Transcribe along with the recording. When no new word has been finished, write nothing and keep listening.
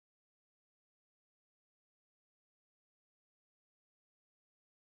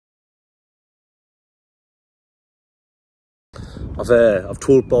I've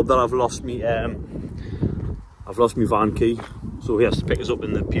told Bob that I've lost me van key, so he has to pick us up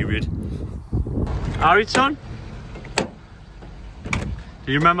in the period. Alright, son.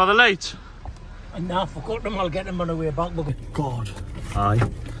 Do you remember the lights? No, I forgot them. I'll get them on the way back. God. Aye.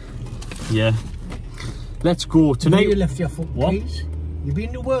 Yeah. Let's go tonight. You left your fucking keys. You've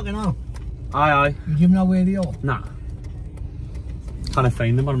been to work now. Aye. You give know where they are? Nah. Can I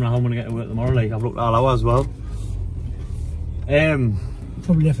find them? I don't know how I'm gonna get to work tomorrow. Like, I've looked all out as well.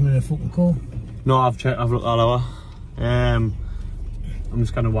 Probably left them in a fucking car. No, I've checked. I've looked all over. I'm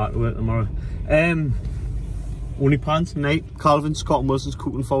just gonna walk to work tomorrow. OnlyPans night. Calvin, Scott and Wilson's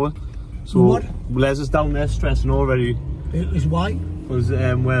cooking for her. So what? Les is down there stressing already. It was why? Because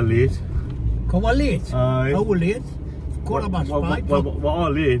we're late. Come on late? Aye. Oh, we're late. Quarter past five. We're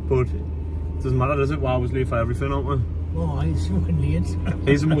all late, but it doesn't matter, does it? We're always late for everything, aren't we? Oh, he's fucking late.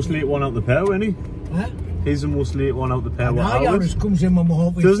 He's the most late one out the pair, isn't he? Huh? He's the most late one out the pair. He always comes in when we're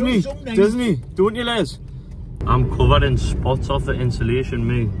halfway. Doesn't he? Doesn't he? Don't you, Les? I'm covered in spots off the insulation,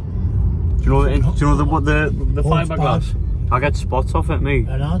 me. Do you know the fiberglass? I get spots off it, me.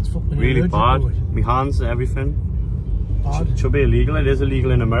 It's fucking really bad. My hands, everything. It should be illegal. It is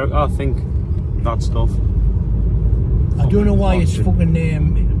illegal in America, I think. That stuff. I don't know why it's fucking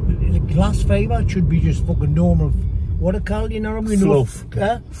glass fibre. It should be just fucking normal. What do you call it, you know? Fluff.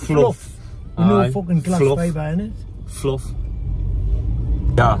 Fluff. No fucking glass fibre in it. Fluff.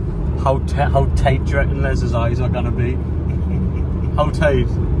 Yeah. How tight do you reckon Les's eyes are gonna be? How tight?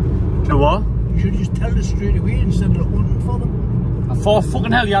 Do you know what? You should just tell us straight away instead of hunting for them. I thought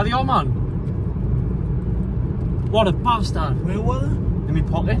fucking hell yeah, they are, man. What a bastard. Where were they? In my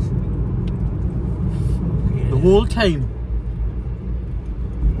pocket. The whole time.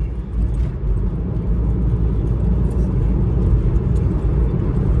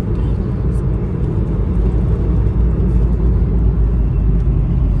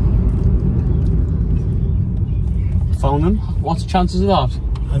 Found them? What's the chances of that?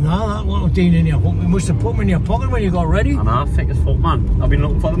 I know, that wasn't in your pocket. You must have put them in your pocket when you got ready. I know, thick as fuck, man. I've been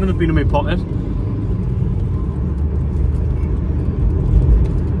looking for them and they've been in my pocket.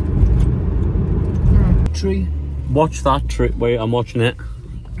 Tree. Watch that tree. Wait, I'm watching it.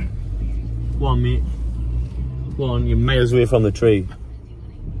 Go on, mate. Go on, you're miles away from the tree.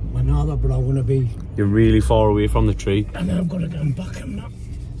 I know that, but I want to be. You're really far away from the tree. And then I've got to get back in that.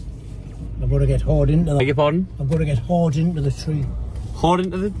 I've got to get hard into that. Beg your pardon? I've got to get hard into the tree. Hard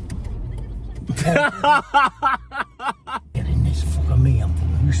into the... Get in this, fucking me, I'm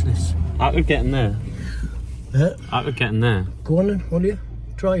useless. I could get in there. I could get in there. Go on then, will you?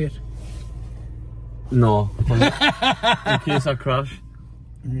 Try it. No. In case I crash.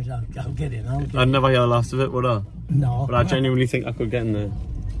 I'll get in. I'd never hear the last of it, would I? No. But I genuinely think I could get in there.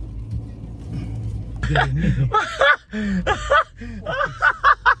 Get in there.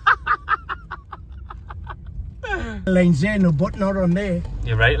 Lane's there, no button out on there.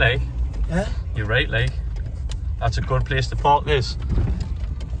 You're right, like. Huh? You're right, like. That's a good place to park this.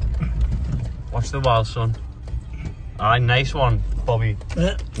 Watch the wall, son. Aye, nice one, Bobby.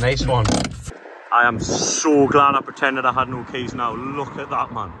 Nice one. I am so glad I pretended I had no keys now. Look at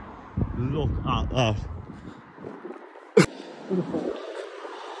that, man. Look at that.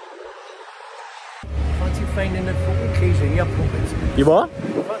 Fancy finding the fucking keys in your pockets. You what?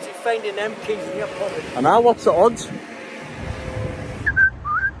 Fancy finding them keys in your pocket. And now, what's the odds?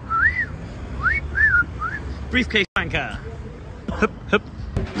 Briefcase banker. Hup, hup.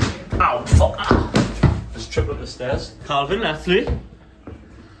 Ow, fuck. Just tripped up the stairs. Calvin, Leslie.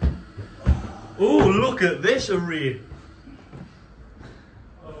 Oh, look at this array.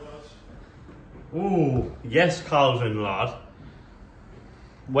 Oh, yes, Calvin, lad.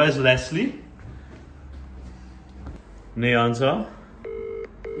 Where's Leslie? No answer.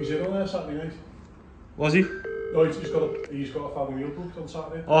 He's in on there Saturday night. Was he? No, he's got a family meal booked on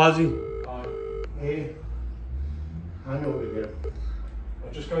Saturday. Oh, has he? Aye. Hey, I know what you're doing.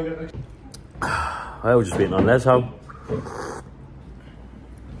 I'm just going to get next. I was just waiting on Les. How?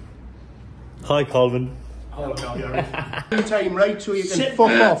 Hi, Calvin. Hello, Gary. Time right so you can fuck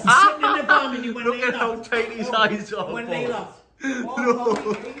off. Sitting in the van and you went Look at how tight his eyes are. When they laugh.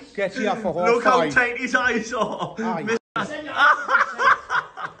 No. Get you off for half Look how five. tight his eyes are.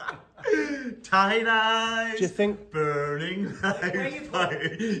 Tight eyes. Do you think? Burning like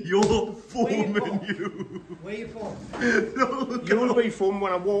fire. You're foaming, you. Where you from? You'll be fun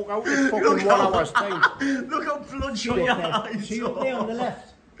when I walk out in fucking 1 hour's time. Look how bloodshot your eyes See up there on the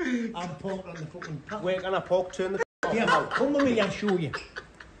left? I'm parked on the fucking path. Where can I park? Turn the off. Yeah, now, come with me and show you.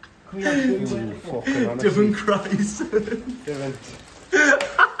 Come here and show you where to park. Fucking honestly. Different Christ. Different.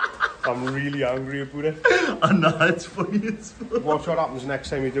 I'm really angry about it. I know, it's funny as fuck. Watch what happens next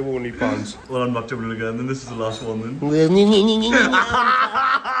time you do OnlyPans. Well, I'm not doing it again, then this is the last one then.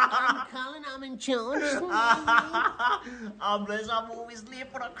 I'm in charge. I'm Liz, I'm always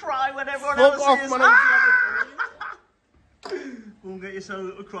late, but I cry when everyone Fuck else off, is. man. Go and get yourself a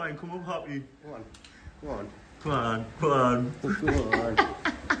little cry and come up happy. Go on. Go on. Come on, come on.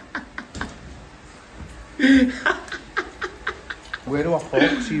 Where do I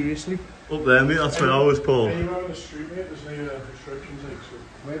park? Seriously? Up there, mate, that's where I was, Paul. Anywhere on the street, mate, there's no restrictions, like, so.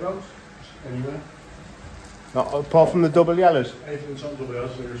 Whereabouts? Anywhere. Not apart from the double yellows? Anything that's on double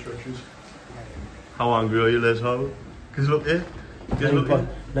yellows, no restrictions. How angry are you, Liz? How? Because look here.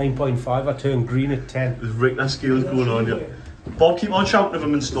 9.5, I turned green at 10. There's Rickner skills going on here. Bob, keep on shouting at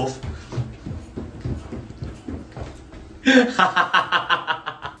them and stuff.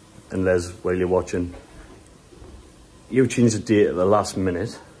 And Les, while you're watching, you changed the date at the last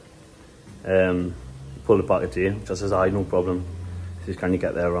minute. Pulled it back a day, which I says, aye, no problem. He says, can you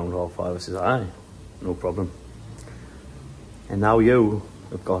get there around 5:30? I says, aye, no problem. And now you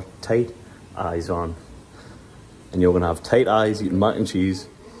have got tight eyes on. And you're going to have tight eyes eating mac and cheese.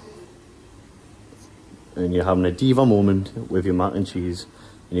 And you're having a diva moment with your mac and cheese.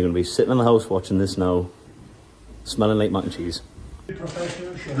 And you're going to be sitting in the house watching this now, smelling like mac and cheese.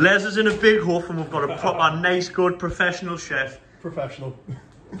 Les is in a big huff and we've got a proper, nice, good professional chef. Professional.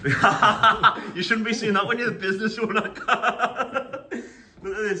 You shouldn't be saying that when you're the business owner.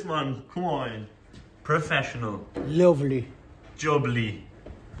 Look at this, man. Come on. Professional. Lovely. Jubbly.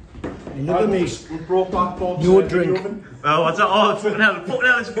 And look at me. We brought back Bob's No drink. oven. Oh, what's that? Oh, fucking hell. Fucking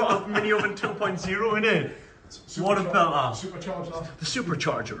hell, it's got a mini oven 2.0, innit? What a belt. Supercharge that. The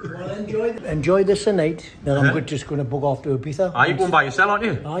supercharger. Well, enjoy this tonight. Then I'm just going to bug off to Ibiza. Are you going by yourself, aren't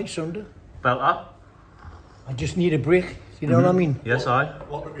you? Aye, Sunday. Belter? I just need a break. You know what I mean? Yes, I.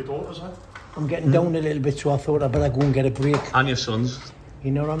 What with your daughters, eh? I'm getting down a little bit, so I thought I'd better go and get a break. And your sons.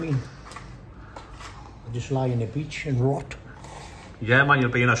 You know what I mean? I just lie on the beach and rot. Yeah, man, you'll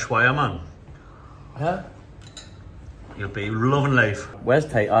be in a schweier, man. Huh? You'll be loving life. Where's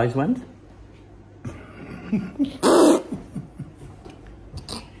Tight Eyes went?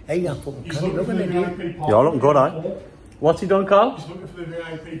 Hey, I'm fucking canny loving it, dude. You're looking good, eh? What's he done, Carl? He's looking for the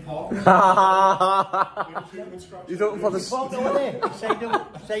VIP park. He's looking for the... Park over there,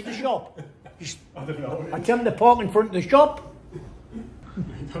 beside the shop. I don't know. I tell him to park in front of the shop.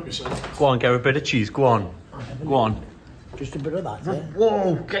 Help yourself. Go on, get a bit of cheese, go on. Go on. Just a bit of that, yeah?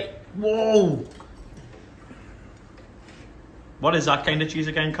 Whoa, whoa! What is that kind of cheese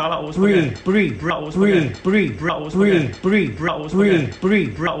again, Carl? Brie. Brie, innit? Brie. Brie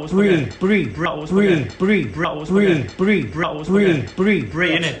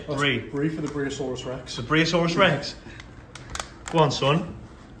for the Briosaurus Rex. The Briosaurus Rex. Go on, son.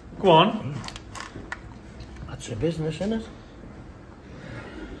 Go on. That's a business, isn't it?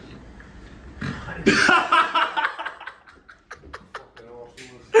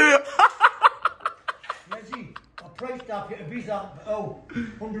 Reggie, I priced that at Ibiza,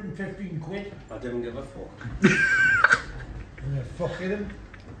 115 quid. I didn't give a fuck. Fuck with him.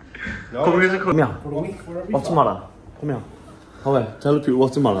 No, Come here. Come here. for a week, for every What's the matter? Come here. Come here. Tell the people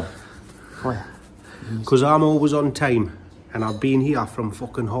what's the matter. Come here. Because I'm always on time and I've been here from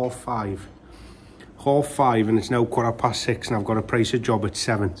fucking 5:30. 5:30 and it's now 6:15 and I've got to price a job at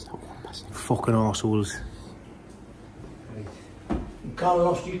 7. Fucking arseholes. Carl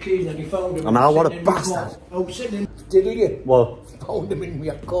lost your keys and he found them. And now what a bastard. Oh, sitting in. Did he? What? Found them in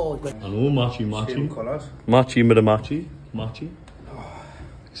your car. I know, matchy. colours. Matchy with a matchy.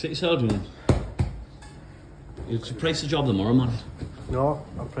 Sit yourself doing. You should price the job tomorrow, man. No,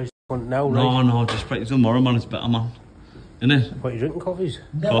 I'll price one now, right? No, just price it tomorrow, man. It's better, man. Innit? What, you drinking coffees?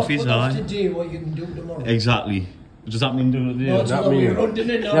 Coffee's high. Today what you can do tomorrow. Exactly. Does that mean doing it today? No, it's that not mean- we're running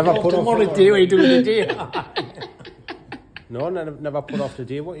it now. Never put off tomorrow the- day what you do today. No, never put off the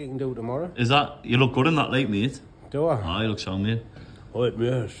day what you can do tomorrow. Is that... You look good in that light, mate. Do I? Aye, you look sound, mate. Oh, it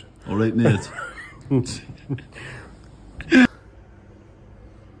matters. Alright, mate.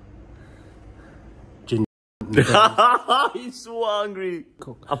 He's so angry.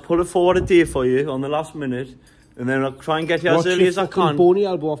 I put it forward a day for you on the last minute, and then I'll try and get you as early as I can. Bony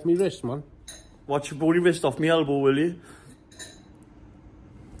elbow off my wrist, man. Watch your bony wrist off my elbow, will you?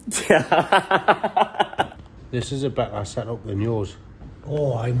 This is a better setup than yours.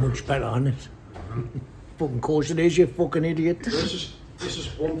 Oh, I'm much better on it. Fucking course it is, you fucking idiot. This is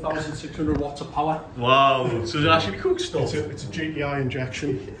 1,600 watts of power. Wow, so it actually cooks stuff. It's a GTI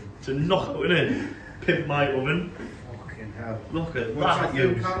injection. It's a knockout, isn't it? Pimp my oven. Fucking hell. Look at What's that, that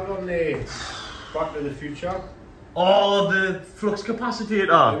film you. called on the Back to the Future? Oh, the flux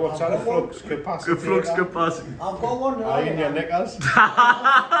capacitor. What's that? A flux capacitor? The flux capacitor. I've got one. Are you in your knickers?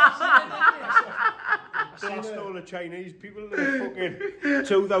 I stole the Chinese people in fucking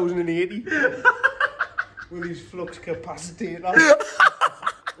 2080 with these flux capacitors.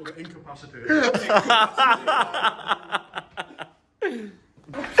 Or the incapacitator.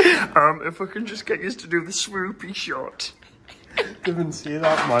 If I can just get you to do the swoopy shot. Didn't see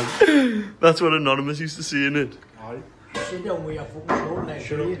that, man. That's what Anonymous used to see in it. Aye. Sit down with your fucking shoulder there.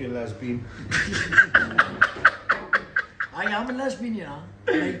 Shut up, you lesbian. I am a lesbian, you know.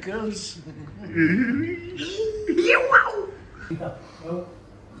 I like girls. Wow. Well,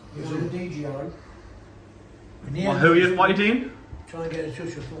 you're a DJ, right? What are you doing? Trying to get in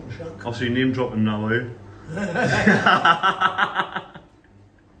touch with fucking Shank. Obviously name dropping now, eh?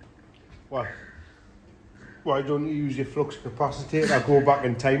 What? Why don't you use your flux capacitor? I'll go back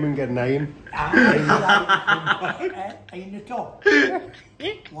in time and get an iron. Iron the top.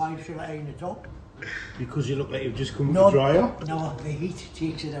 Why should I iron the top? Because you look like you've just come out the dryer. No, the heat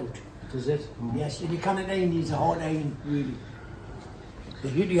takes it out. Does it? Yes, and you can't iron needs a hot iron, really. The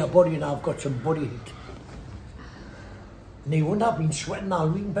heat of your body, and I've got some body heat. And you wouldn't have been sweating now,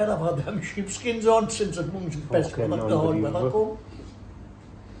 we can better have had them sheepskins on since the mum's best come like the hard weather come.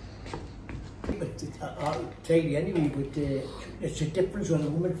 I'll tell you anyway, but it's a difference when a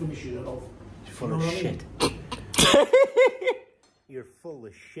woman finishes it off. Full of shit. You're full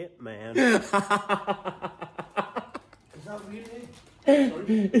of shit, man. Is that really?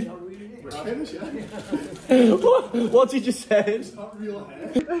 Sorry, is that really? What's he just said? It's not real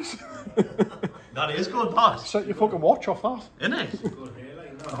hair. That is good, that. Set your fucking watch off that. Isn't it?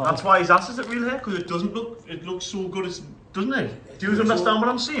 That's why his ass is at real hair, because it doesn't look, it looks so good, doesn't it? Do you understand what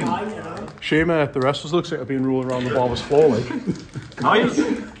I'm saying? Shame the rest of us looks like they're being rolling around the barber's floor like. How you?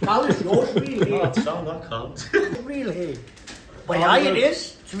 Carl, it's yours, real hair. That sound, that can't. Real hair. Well, aye, it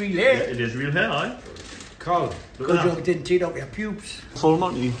is. It's real hair. It is real hair, aye. Carl. Because you didn't tear up your pubes. Full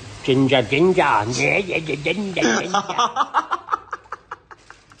Monty. Ginger, ginger. Ginger.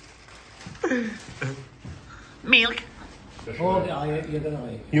 Milk. Oh, aye, you're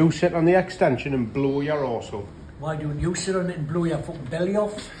gonna. You sit on the extension and blow your arse up. Why don't you sit on it and blow your fucking belly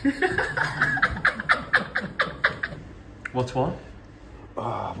off? What's what?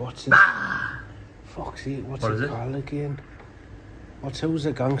 Ah, what's it? Fuck's sake, what's What is it it? called again? Who's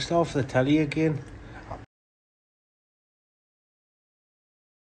the gangster off the telly again?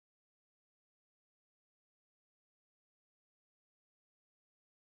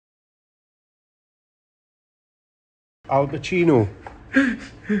 Al Pacino. Aye,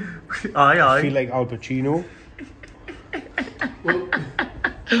 I aye. feel like Al Pacino.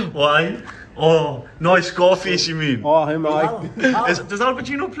 Why? Oh, no, it's Scarface, you mean? Oh, him, aye. Does Al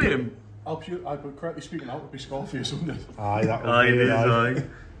Pacino play him? But correctly speaking, that would be Scarface, wouldn't it? Aye, that would Aye, be it it, is, aye. aye.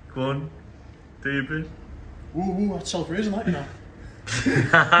 Go on. Do your bit. Ooh, that's self-raising, that, you know.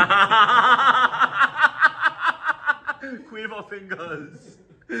 Quiver fingers.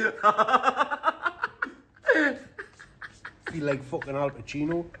 Feel like fucking Al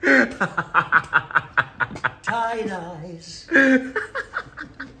Pacino. Tight eyes.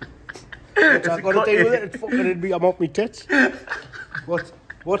 What's that got to do with it? It's fucking it'd be I'm off my tits.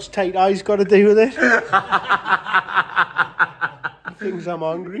 What's tight eyes got to do with it? He thinks I'm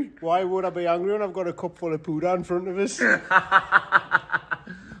hungry. Why would I be hungry when I've got a cup full of poodah in front of us?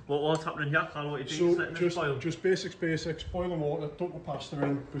 What's happening here, Carl? What do you think? So, just basics. Boiling water, dump the pasta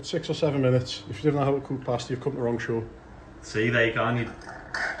in, about 6 or 7 minutes. If you didn't know how to cook pasta, you've come to the wrong show. See, there you go. It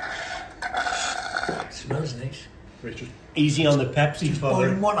smells nice. Wait, just Easy on the Pepsi,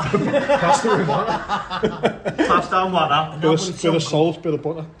 Boiling father. water. pasta and water. Pasta and water. Bit of salt, bit of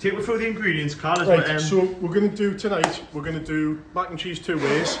butter. Take me through the ingredients, Carl. Right, so we're going to do tonight, we're going to do mac and cheese 2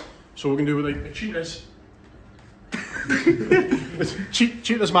 ways. So we're going to do like a Cheetos.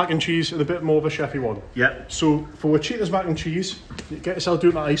 Cheetos mac and cheese and a bit more of a chefy one. Yeah. So for a Cheetos mac and cheese, you get yourself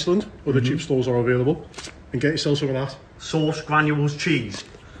doing it in Iceland, where the cheap stores are available, and get yourself some of that. Sauce, granules, cheese.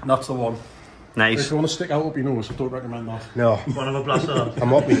 And that's the one. Nice. If you want to stick out up your nose, I don't recommend that. No, One of a blaster.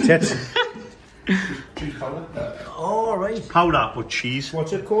 I'm off my tits. Cheese powder. All right. Powder, but cheese.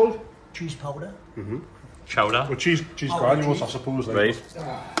 What's it called? Cheese powder. Chowder. Well, cheese granules, I suppose. Like. Right.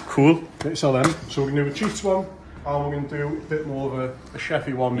 Cool. Get yourself them. So we can do a cheese one, and we're going to do a bit more of a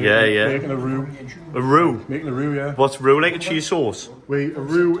chefy one. Yeah, yeah. Making a roux. A roux. Making a roux, yeah. What's roux like a cheese sauce? A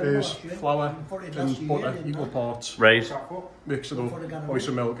roux is flour and butter, equal parts. Right. Mix it up, pour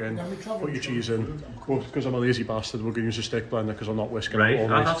some milk in, put your cheese in. Because I'm a lazy bastard, we're going to use a stick blender because I'm not whisking Right. it all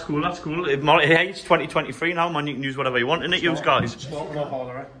night. That's cool, that's cool. Hey, it's 2023 now, man. You can use whatever you want in it, you guys. It's not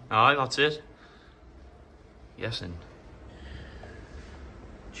harder, right? Aye, that's it. Yes, and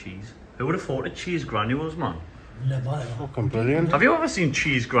cheese. Who would have thought of cheese granules, man? Never. Fucking brilliant. Have you ever seen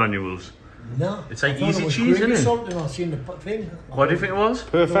cheese granules? No. It's like I thought easy it was cheese, gravy isn't it? salt and I seen the thing. What do you think it was?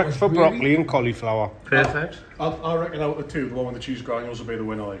 Perfect for broccoli and cauliflower. Perfect. I reckon out of the two, the one with the cheese granules will be the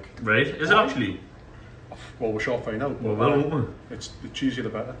winner, like. Right. Is it actually? Well, we're sure to find out. Well, won't we? It's the cheesier the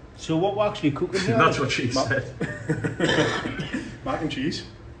better. So what we're actually cooking here? That's what she said. Mac and cheese.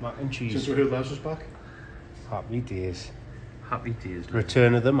 Mac and cheese. Since we heard Les was back. Happy days. Happy days.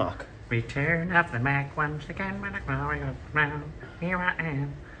 Return of the Mac. Return of the Mac once again when I glory of now. Here I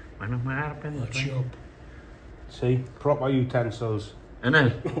am. When I'm up in the Chop. See? Proper utensils.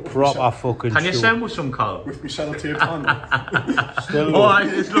 Innit? Proper fucking Can you show. send with some, Carl? With me sellotape handle. Still Oh, low. I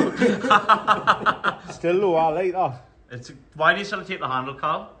just look. Still low, I like that. Why do you sellotape the handle,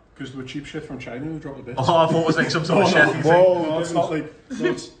 Carl? Because they were cheap shit from China who dropped the bits. Oh, I thought it was like some sort of chefy thing. Whoa, no, it's not like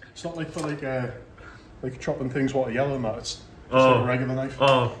it's not like for like chopping things what are yellow and that. It's just a regular knife.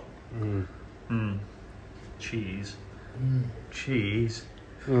 Oh. Cheese. Cheese.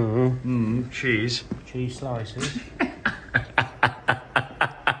 Cheese. Cheese slices.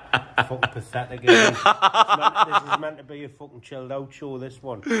 Fucking pathetic. This is meant to be a fucking chilled out show, this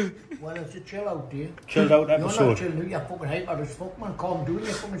one. Well, it's a chill out, dear. Chilled out You're not episode. chilling, you're fucking hyper as fuck, man. Calm down, you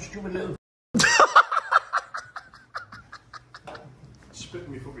fucking stupid little.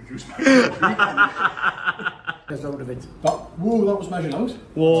 Spitting me fucking juice back. That's out of it. Whoa, that was measured out.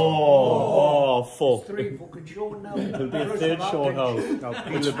 Whoa. Oh, fuck. 3 fucking short now. It'll be a third show now. I'll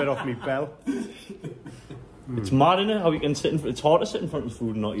peel a bit off me bell. It's mad, isn't it? How you can sit in front. It's hard to sit in front of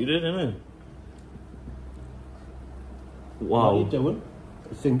food and not eat it, isn't it? Wow. What are you doing?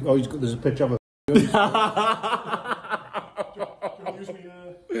 I think, oh, there's a picture of a... Use me,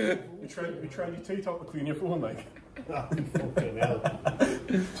 you try your teeth out to clean your phone, like. Fucking hell.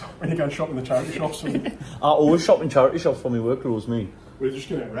 When you go and shop in the charity shops, and I always shop in charity shops for my work rules, me. we're just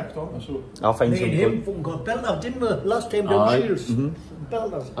gonna get wrecked, aren't we? So I'll find Me some and him good. fucking got belted, didn't we? Last time Aye. down Shields.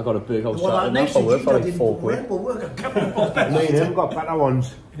 Belters. I got a big house Well, Saturday that night nice for work for I like didn't 4 fucking quid. rent for work. I kept it fucking. Me and him got better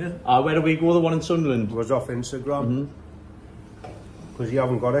ones. Where do we go? The one in Sunderland? It was off Instagram. Because you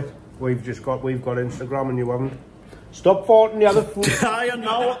haven't got it. We've got Instagram and you haven't. Stop faulting the other food. I don't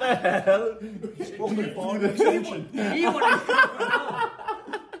know what the hell. Fucking fault.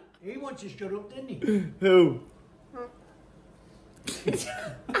 He wants to shut up, didn't he? Who?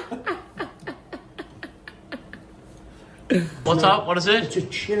 What's up? What is It's it? a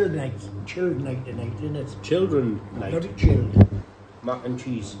chill night. Chilled night tonight, isn't it? Children night. Very chilled. Mac and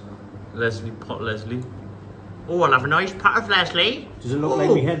cheese. Leslie, pot Leslie. Oh, I'll have a nice pot of Leslie. Does it look like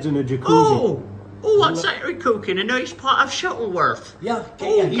my head's in a jacuzzi? Oh, what's that you're cooking? A nice pot of Shuttleworth. Yeah,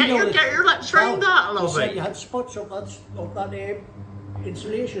 Oh, get your lips round that a You little said bit. you had spots up that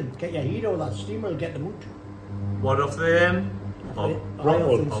insulation. Get your heat out, that steam will get them out. What of the High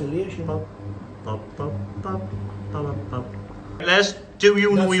rumble? off insulation. Les, do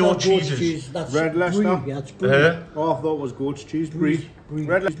you know That's your not goat's cheeses? cheese, that's Red Leicester. brie, yeah, it's brie. Oh, I thought it was goat's cheese. Brie. Brie.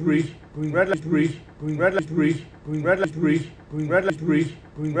 Red Leicester. Brie. Red Leicester. Brie. Red Leicester. Brie. Red Leicester. Brie. Red Leicester. Brie.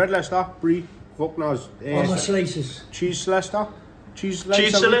 Red Leicester. Brie. Fuck knows. On the slices. Cheese Leicester. Cheese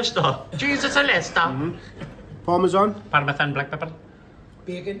Cheese Leicester. Celesta. Jesus Celesta. Parmesan. Parmesan black pepper.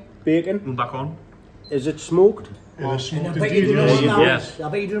 Bacon. Bacon. Move back on. Is it smoked? it is And I smoked bet you indeed. don't know what that Yes. is. I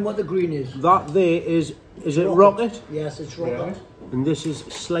bet you don't know what the green is. That there is it rocket? Yes, it's rocket. And this is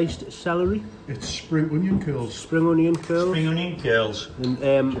sliced celery, It's spring onion curls. spring onion curls, Spring onion curls.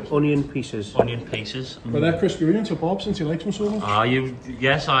 and onion pieces. Onion pieces. But they're crispy onions to Bob since he likes them so much. You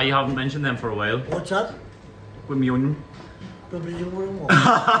haven't mentioned them for a while. What's that? With me onion. Probably the one more.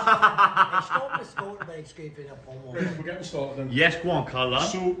 I started by escaping up on one. Right, we're getting started then. Yes, go on, Carl.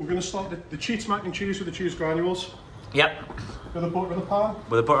 So we're going to start the cheats mac and cheese with the cheese granules. Yep. With a butter in the pan.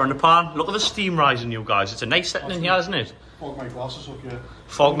 With the butter in the pan. Look at the steam rising, you guys. It's a nice setting in here, isn't it? Fog my glasses up here.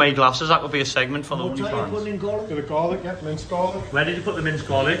 Fog made glasses. That could be a segment for the What's that you putting OnlyPans. in garlic? Bit of garlic, yeah, minced garlic. Where did you put the minced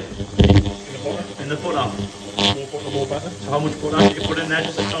garlic? In the butter. In the butter. More butter, more better. So how much butter did you put in there?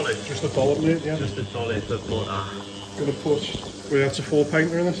 Just a solid. Just a dollop, mate, yeah. Just a solid of butter. Going to put, that's a 4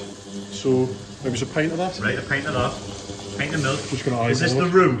 pinter in it. So maybe it's a pint of that. Right, a pint of that. Pint of milk. Just gonna Is this eyeball the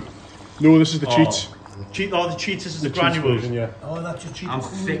it. roux? No, this is the cheats. The cheats. This is the Cheats granules. version, yeah. Oh, that's a cheap I'm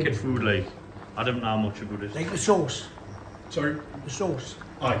food. thick at food, like. I don't know how much about it. Like the sauce. Sorry. The sauce.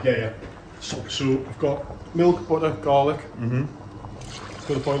 Yeah. So I've got milk, butter, garlic.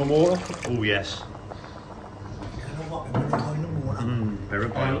 Got a boil of water. Oh, yes. I know what we're going to kind of water. Very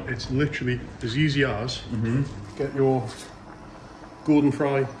And boiled. it's literally as easy as get your golden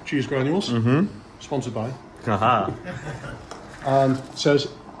fry cheese granules. Sponsored by. Haha. And it says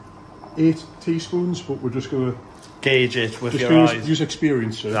 8 teaspoons, but we're just going to gauge it with your eyes. Use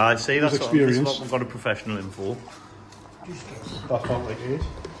experience, sir. I see, that's experience. What we've got a professional in for. That felt like 8.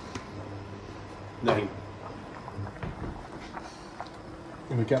 9.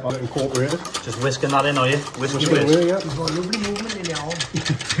 And we get that incorporated. Just whisking that in, are you? Whisk away, yeah. You've got a lovely movement in your arm.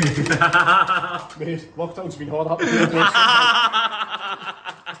 Mate, lockdown's been hard happening.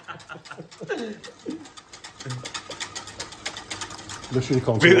 Literally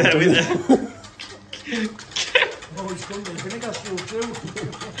can't see it. Oh, it's going to vinegar still too.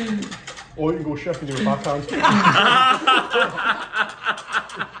 Or you can go chef and do a backhand.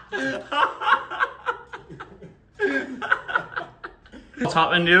 What's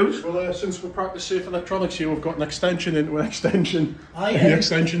happened, you? Well, since we practice safe electronics here, we've got an extension into an extension. Aye, and the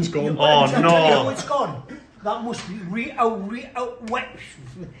extension's gone. Oh, Tell you no. how it's gone. That must be wet.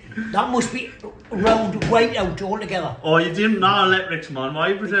 That must be round white out altogether. Oh, you didn't know electrics, man. Why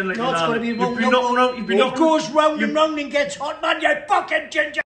are you pretending like No, you it's know? got to be wrong. It goes round and round and gets hot, man. You fucking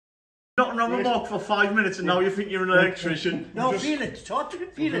ginger. Not on a walk for 5 minutes and now you think you're an electrician. No, feel it. Talk to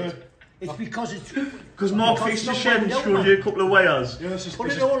it. Feel it. It's because it's... Because Mark fixed the shed and screwed you a couple of wires. Yeah,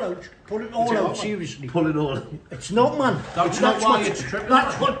 Put it all out. Put it all out, seriously. Pull it all. It's not, man. That's not why it's tripping.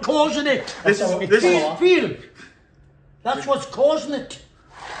 That's what's causing it. Feel. That's what's causing it.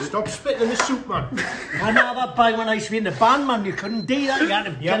 Stop spitting in the soup, man. I know that by when I used to be in the band, man. You couldn't do that. You had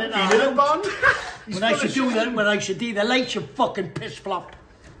to get it out. When I should do that, when I should do the lights, you fucking piss flop.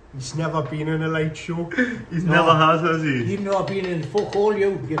 He's never been in a light show. He's never has he? Even though I've been in fuck all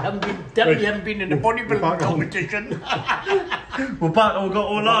you haven't been, definitely haven't been in a bodybuilding competition. We're back and we've got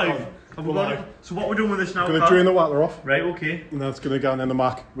all live. Have we got it? So what we're doing with this now, Going to drain the water off. Right, okay. And that's going to go in the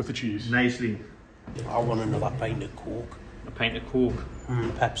mac with the cheese. Nicely. I want another pint of Coke. A pint of Coke.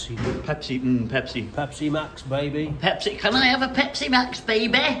 Pepsi. Pepsi. Pepsi Max, baby. Pepsi. Can I have a Pepsi Max,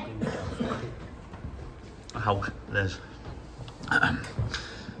 baby? How? There's... I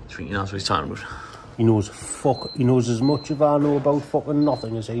think he knows what he's talking about. He knows as much of I know about fucking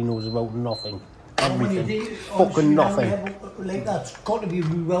nothing as he knows about nothing. Everything. Fucking nothing. Like that's got to be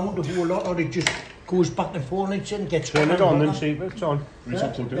rewound a whole lot, or it just goes back and forth like and gets Turn it on then, see if it's on.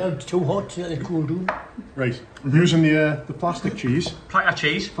 It's too hot, it's cool down. Right, I'm using the plastic cheese. Pack of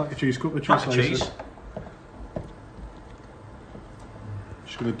cheese. Pack of cheese, couple of cheese Pack of slices. cheese.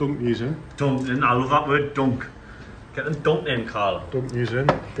 Just going to dunk these in. Dunk in. I love that word, dunk. Get them dunked in, Carl. Dunk these in.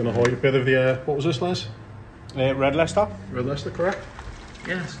 Going to hide a bit of the, what was this, Les? Red Leicester. Red Leicester, correct?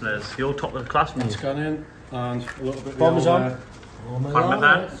 Yes, Les. You're top of the class, mate. It's gone in, and a little bit of Parmesan.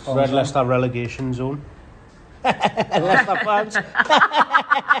 Parmesan. Red Leicester relegation zone. Leicester fans.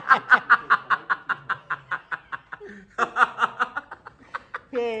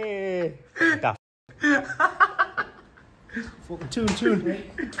 Hey. Fucking tune.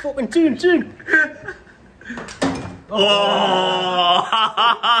 Fucking tune. Oh!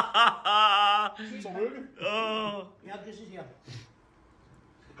 Oh! Yeah, this is here.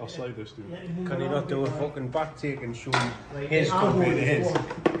 I'll slide this, dude. Can he not do a fucking back take and show his compared to his?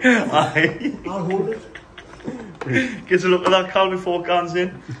 Aye. I'll hold it. Gives a look at that, Carl, before guns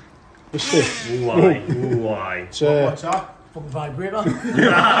in. Let's see. Why? It's, What's that? Fucking vibrator. And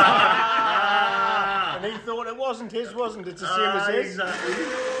he thought it wasn't his, wasn't it? It's the same as his. Exactly.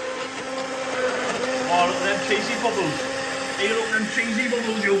 Oh, look at them cheesy bubbles. Hey, look at them cheesy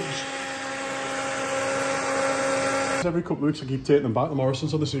bubbles, yours. every couple of weeks I keep taking them back. The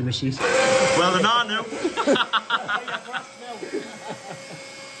Morrison's on the same receipt. Well, they're not now.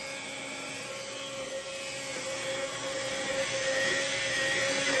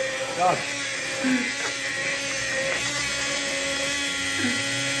 God.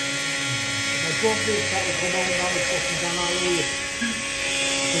 My birthday try to come out and have a fucking done all over.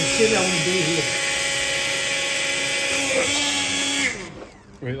 And sit down and be here.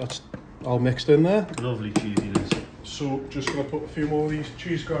 Right, that's all mixed in there. Lovely cheesiness. So just going to put a few more of these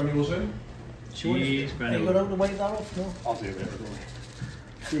cheese granules in. Cheese Are you granules. going to wipe that off? No. I'll do it.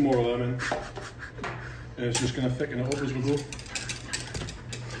 A few more of them in. And it's just going to thicken it up as we go.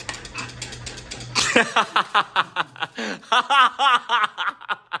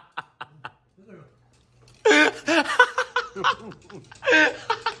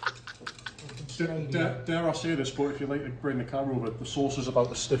 Dare I say this, but if you like to bring the camera over, the sauce is about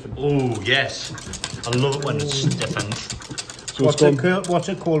to stiffen. Oh, yes. I love it when it's stiffened. So What's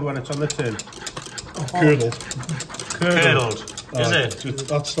it called when it's on the tin? curdled. Curdled. Is it?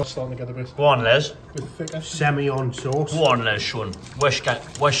 That's starting to get a bit Les. thicker. Semi-on sauce. Go on, Les, Sean. Whisk it.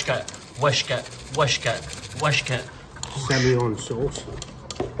 Semi-on sauce.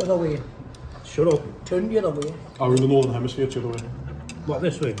 Other way. Shut up. Turn the other way. Oh, we're in the Northern Hemisphere, it's the other way. What,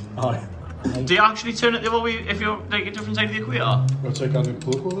 this way? Aye. Do you actually turn it the other way if you're like a different side of the equator? That's like having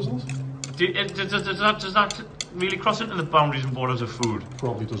political, isn't it? Does that really cross into the boundaries and borders of food?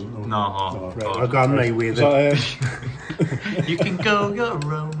 Probably doesn't know. No. Right, I'll go on my way then. You can go your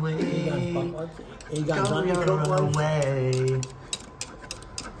own way. Go your own way.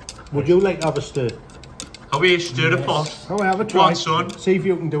 Would you like to have a stir? How we stir the pot? Oh, have a try. Go on, son. See if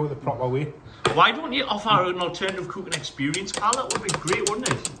you can do it the proper way. Why don't you offer an alternative cooking experience, Carl? That would be great, wouldn't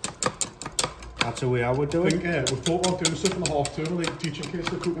it? That's the way I would do I it. think we've talked about doing stuff in the half term, like teaching kids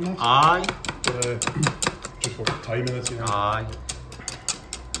to cook and that. Aye. Just for timing it, you know. Aye.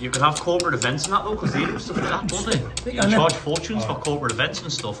 You can have corporate events and that though, because they do stuff like that, don't they? You charge fortunes for corporate events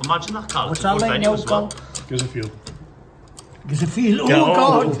and stuff. Imagine that, Carl. What's that like now, Carl? Gives a feel. Gives a feel. Oh, Yeah,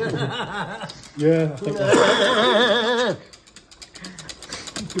 God! Yeah, I think that's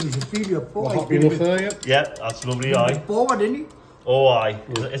Gives a feel. You're forward. happy enough there, yeah. Yeah, that's lovely, aye. Forward, isn't he? Oh, aye.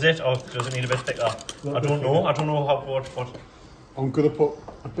 Is it? Or does it need a bit thicker? I don't know. I don't know how, what. I'm going to put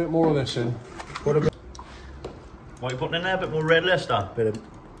a bit more of this in. What are you putting in there? A bit more red Leicester?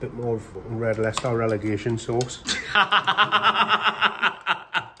 Bit more fucking red Leicester relegation sauce.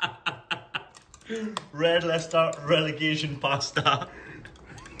 Red Leicester relegation pasta.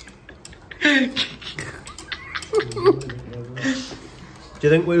 Do you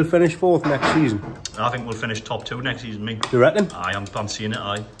think we'll finish 4th next season? I think we'll finish top 2 next season, me. Do you reckon? Aye, I'm seeing it,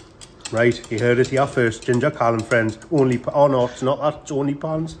 aye. Right, you heard it here first. Ginger, Carl and friends. Oh no, it's not that. It's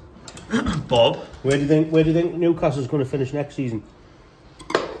OnlyPans. Bob? Where do you think Newcastle's going to finish next season?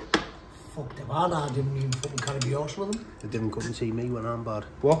 Fuck them, I didn't even fucking carry the horse with them. They didn't come and see me when I'm bad.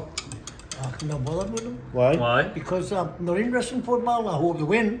 What? I'm not bothered with them. Why? Why? Because I'm not interested in football. I hope they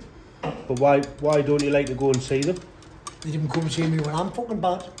win. But why don't you like to go and see them? They didn't come and see me when I'm fucking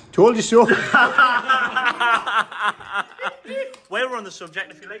bad. Told you so. While we're on the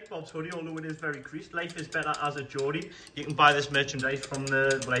subject, if you like Bob's hoodie, although it is very creased, Life is Better as a Geordie. You can buy this merchandise from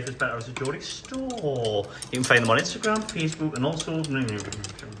the Life is Better as a Geordie store. You can find them on Instagram, Facebook, and also...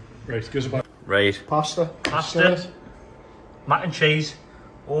 Right, gives a bit. Right. Pasta. Pasta. Mac and cheese.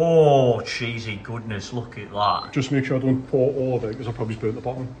 Oh, cheesy goodness, look at that. Just make sure I don't pour all of it, because I'll probably burn the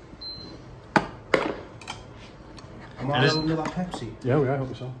bottom. Am I allowed another Pepsi? Yeah, I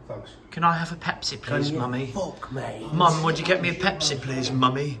hope so. Thanks. Can I have a Pepsi, please, Mummy? Fuck me. Mum, would you get me a Pepsi, please,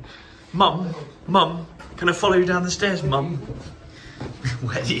 Mummy? Mum, can I follow you down the stairs, Mum?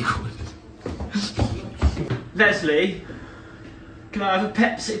 Where do you go? Leslie, can I have a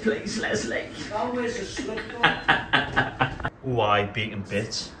Pepsi, please, Leslie? Always a slip. Why, bacon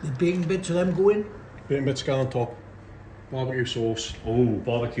bits? The bacon bits of them going. Bacon bits go on top. Barbecue sauce. Oh,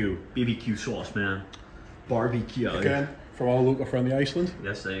 barbecue. BBQ sauce, man. Barbecue. Again, from our local friend, the Iceland.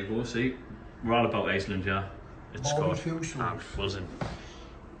 Yes, there you go, see. We're all about Iceland, yeah. It's Scott. Barbecue sauce. I'm buzzing.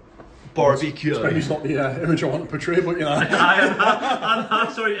 Barbecue. Maybe it's not the image I want to portray, but you know.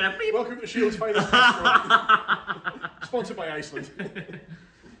 I'm sorry, Welcome to Shield's finest restaurant. Sponsored by Iceland.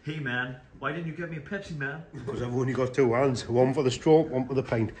 Hey man, why didn't you get me a Pepsi, man? Because I've only got 2 hands. One for the straw, one for the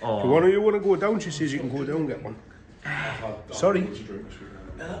pint. Oh. If you want to go down, she says you can go down and get one. Sorry. Do you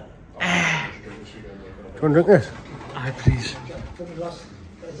want to drink this? Aye, please. The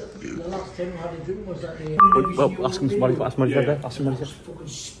last time I had a drink was that the... Well, ask him what he said there. Ask him what he said. Fucking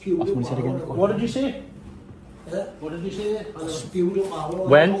spewed Ask him what he said again. What did you say? What did you say? I spewed up my whole...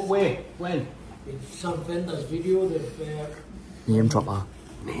 When? Where? When? It's some vendor's video that... Name dropper.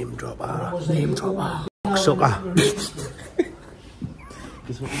 Name dropper. Name dropper. Sucker.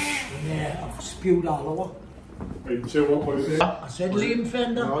 Yeah, I've spewed all over. Right, say what point there. I said Liam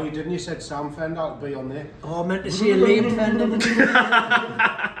Fender. No, you didn't. You said Sam Fender. I'll be on there. Oh, I meant to say Liam Fender.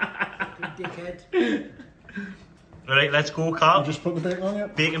 Dickhead. Right, let's go, Carl. Just put the bacon on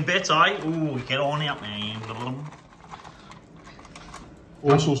it. Bacon bits, aye. Ooh, get on it, man.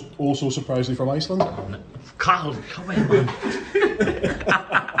 Also surprisingly from Iceland. Carl, come on, man.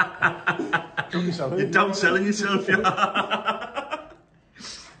 You're downselling yourself, yeah.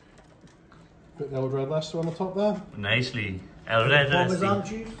 Bit the old red Leicester on the top there. Nicely. Parmesan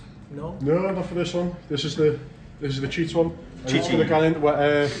cheese? No. No, not for this one. This is the cheats one. Cheats. The guy in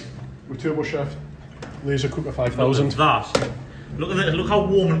with Turbo Chef. Laser Cooker 5000. That. Look at it. Look how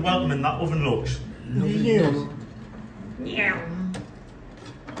warm and welcoming that oven looks.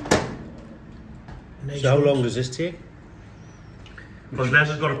 So how long does this take? Because Les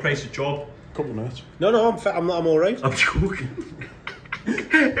has got a price of job. Couple of minutes. No, I'm fit. I'm all right. I'm joking.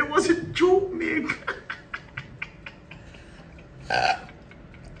 It was a joke, mate.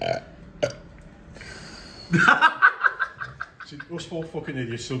 See, those 4 fucking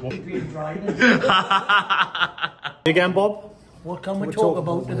idiots still want. Again, Bob? What can we talk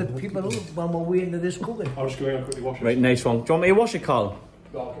about to the people when we're waiting to this cooking? I'll just go in and quickly wash it. Right, nice one. Do you want me to wash it, Carl?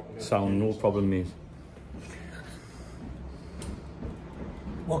 Sound, no problem, mate.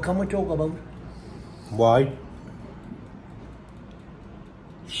 What can we talk about? Why?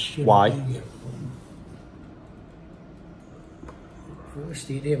 Why? First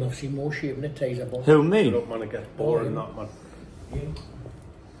day, I've seen more shaving than ties about. Who, me? Shut up, man, it gets boring, that, man.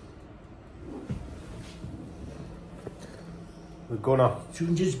 The gunner.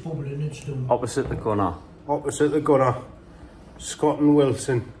 Soon just bubbling and stuff. Opposite the gunner. Opposite the gunner. Scott and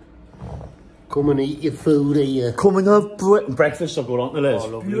Wilson. Come and eat your food here. Come and have breakfast, I've got on the list.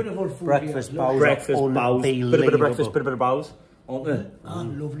 Oh, Beautiful food. Breakfast bows. Breakfast bows. Bit of breakfast, bit of bows. Aren't they? Ah,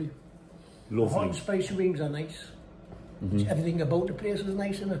 lovely. Hot and Lovely. spicy wings are nice. Everything about the place is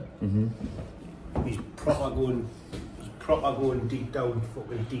nice, isn't it? He's proper going deep down,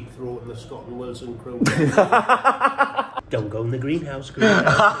 fucking deep throat in the Scott and Wilson crew. Don't go in the greenhouse.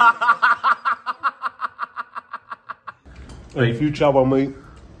 In future when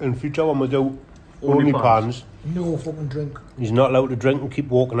we do OnlyPans, No fucking drink. he's not allowed to drink and keep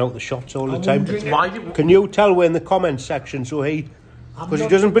walking out the shots all the time. drink it. Why do you... Can you tell we're in the comments section so because he not-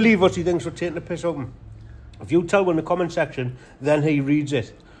 doesn't believe us, he thinks we're taking the piss of him. If you tell we're in the comment section, then he reads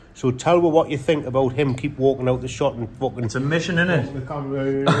it. So tell me what you think about him keep walking out the shot and fucking... It's a mission, innit?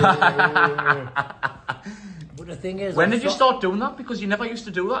 But the thing is... When did you start doing that? Because you never used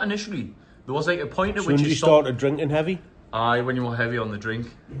to do that initially. There was like a point at which Since you started drinking heavy. Aye, when you were heavy on the drink.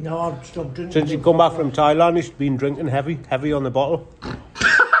 No, I've stopped drinking. Since you come back from Thailand, he's been drinking heavy on the bottle.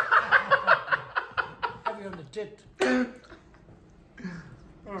 Heavy on the tit.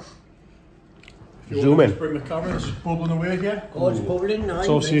 Zoom in. Bring the camera, it's bubbling away here. Oh, it's bubbling now.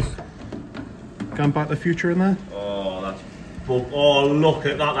 So see, going back to the future in there. Oh, that's... Oh, look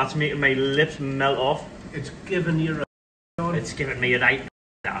at that. That's making my lips melt off. It's giving you It's giving me a right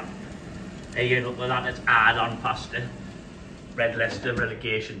down. Hey, you look at that. It's add-on pasta. Red Leicester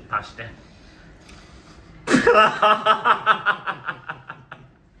relegation pasta. Look at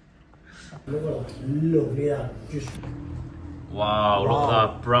that. Lovely, that. Just Wow, look at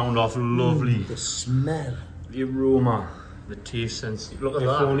that. Browned off lovely. the smell. The aroma. The taste sense. Look at If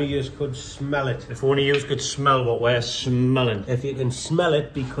that. only you could smell it. If only you could smell what we're smelling. If you can smell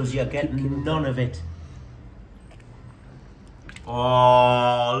it, because you're getting none of it.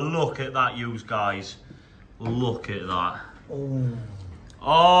 Oh, look at that, you guys. Look at that. Oh.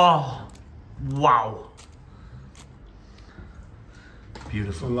 Oh, wow.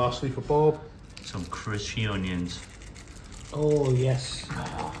 Beautiful. And lastly for Bob. Some crispy onions. Oh, yes.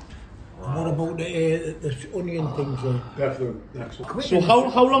 What about the onion things there? Definitely. Excellent. So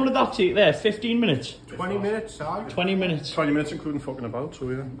how long did that take there? 15 minutes? 20 minutes, sorry. 20 minutes? 20 minutes including fucking about, so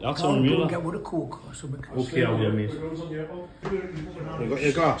yeah. That's Can't unreal. get with a Coke or something. Okay, I will, mate. You got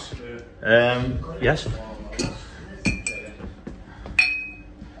your glass? Yes.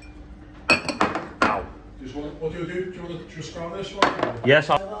 What do you do? Do you want to just grab this one? Yes,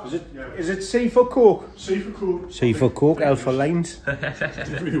 Is it C for Coke? C for cool. C for Coke, L for lines.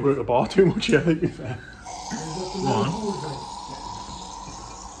 Didn't really work the bar too much, yeah, to be fair.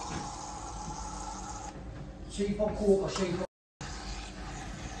 C for Coke or C for...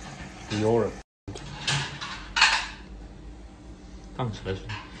 You're Thanks, Leslie.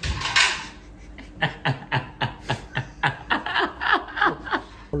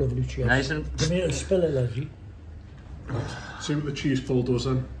 Lovely cheese. Nice and... Give me a spill it, Leslie. See what the cheese pull does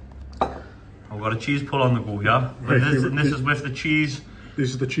then. I've got a cheese pull on the go, yeah? But this is with the cheese. This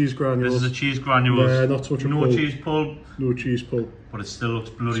is the cheese granules. This is the cheese granules. Yeah, not so much a no pull. cheese pull, No cheese pull. but it still looks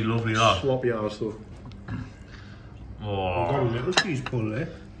bloody lovely, that. Sloppy ass though. Oh, got a little cheese pull there.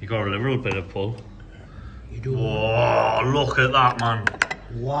 you got a little bit of pull. You do. Oh, look at that, man.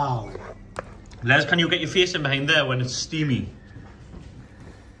 Wow. Les, can you get your face in behind there when it's steamy?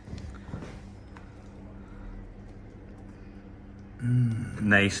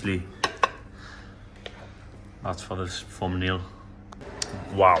 Nicely. That's for this thumbnail.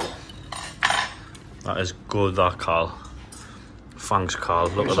 Wow. That is good, that, Carl. Thanks, Carl.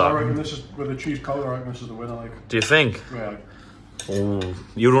 Look at So I reckon that. this is, with the cheese colour, I reckon this is the winner, like. Do you think? Yeah. Oh,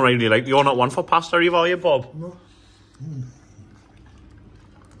 you don't really like... You're not one for pasta either, are you, Bob? No.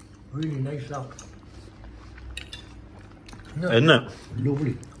 Really nice, that. No. Isn't it?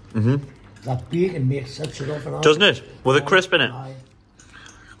 Lovely. Mm-hmm. That bacon makes such a difference. Doesn't it? With a crisp in it. Aye.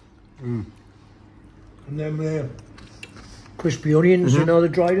 And then crispy onions, you know, the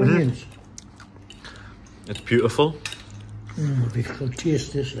dried onions. It's beautiful. If you could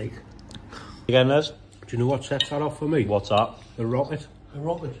taste this, like. Again, Les? Do you know what sets that off for me? What's that? The rocket. A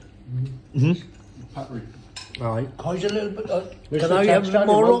rocket. Patry. Right. Cause a little bit. This Can is I the have texture,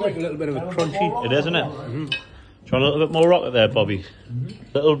 more it looks rocket? like a little bit of a crunchy. It is, isn't it? Mm-hmm. Do you want a little bit more rocket there, Bobby?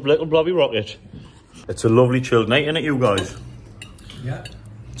 Little blobby rocket. It's a lovely chilled night, isn't it, you guys? Yeah.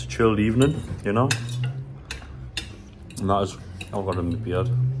 It's a chilled evening, you know? And that is... I've got it in my beard.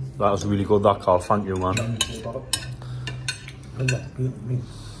 That was really good, that, Carl. Thank you, man.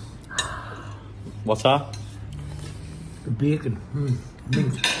 What's that? The bacon.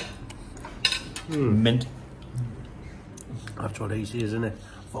 Mint. Mint. That's what he says, isn't it?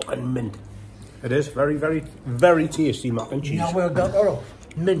 Fucking mint. It is very, very, very tasty mac and cheese. You know where I got that off?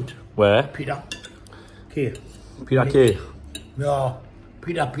 Mint. Where? Peter. K. Peter K. No.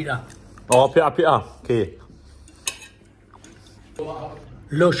 Peter. Oh, Peter K.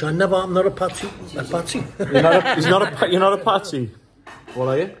 Lush, I'm not a patsy. A patsy. You're not a patsy. What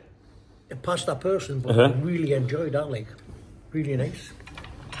are you? A pasta person, but I really enjoyed that, like. Really nice.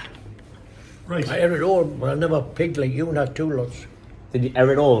 Right. I ate it all, but I never picked like you and had 2 lots. Did you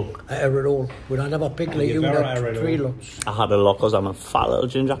air it all? I ate it all, but I never picked like you and had 3 lots. I had a lot because I'm a fat little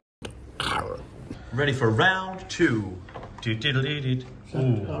ginger. Ready for round 2. Is that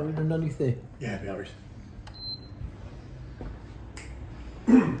already underneath there? Yeah, be alright.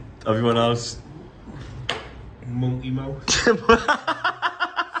 Everyone else. Monkey mouth. Fucking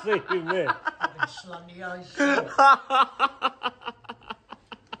slanty eyes.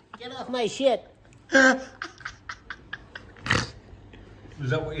 Get off my shit. Is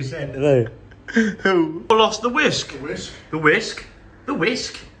that what you said? Who lost the whisk? The whisk. The whisk? The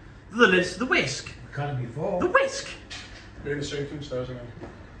whisk? The whisk? Can't be 4. The whisk? Be in the sequence, doesn't it?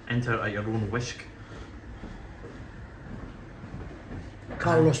 Enter at your own whisk.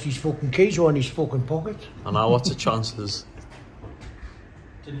 Carl lost his fucking keys or in his fucking pocket. And now what's the chances?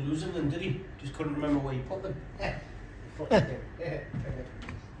 Didn't lose them then, did he? Just couldn't remember where he put them.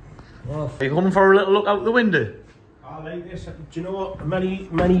 Oh, Are you coming for a little look out the window? I like this. Do you know what?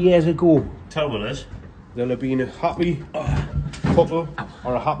 Many years ago, Tell me this. there'll have been a happy couple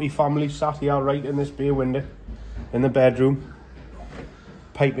or a happy family sat here right in this bay window in the bedroom,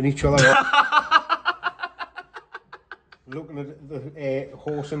 piping each other up, looking at the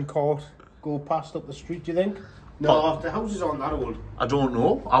horse and cart go past up the street. Do you think? No, the houses aren't that old. I don't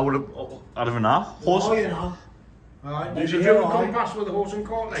know. I would have. I don't know. Horse. Oh, you know. Alright, Did did you you ever come past with the horse and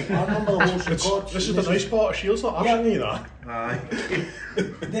cart? Like, I remember the horse and cart. This is the nice part of Shields, not actually that.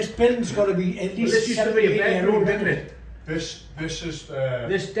 This building's got to be at least this used to be a bedroom, didn't it? This is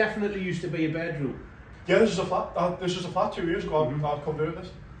This definitely used to be a bedroom. yeah, this is a flat. This is a flat 2 years ago. I've come down with this.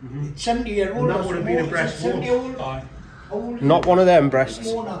 70-year-old. That would have been a breast wall. 70-year-old. Aye. Not one of them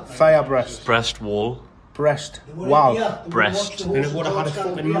breasts. Fire breast. Breast wall. Breast. Wow. Breast. And it would have had a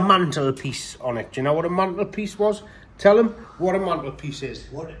fucking mantelpiece on it. Do you know what a mantelpiece was? Tell them what a mantelpiece is.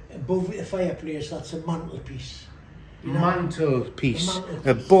 What above the fireplace? That's a mantelpiece. You know? Mantelpiece. A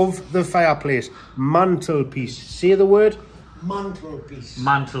mantelpiece. Above the fireplace. Mantelpiece. Say the word. Mantelpiece.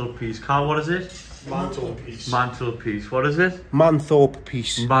 Mantelpiece. Carl, what is it? Mantelpiece. Mantelpiece. What is it? Manthorpe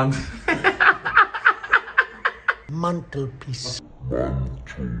piece. Mantelpiece. Mantelpiece?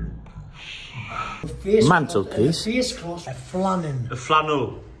 A face cloth. A flannin. A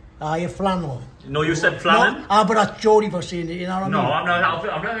flannel. Aye, a flannel. No, you said flannin? No, but that's Jody for saying it, you know what I mean? No,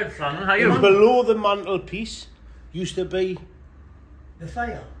 I've never heard flannel. How And you? below the mantelpiece used to be. The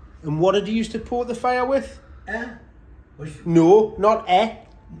fire. And what did you used to put the fire with? Was, No, not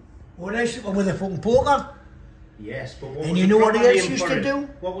what else? With a fucking poker? Yes, but what And was you the know what proper he else name used for to it? do?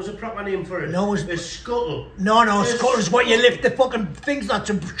 What was the proper name for it? No, it was- a scuttle. No, scuttle's what you lift the fucking things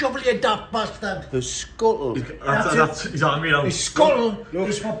that's a shovel, you daft bastard. The scuttle. That's exactly me. The scuttle Look,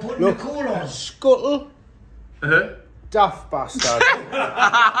 is for putting look. the coal on. Scuttle. Daft bastard. Scuttle,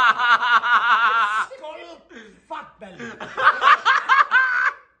 fat belly.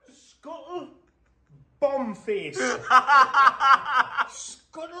 Scuttle. Bomb face.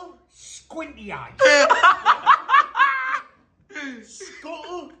 Scuttle, squinty eye.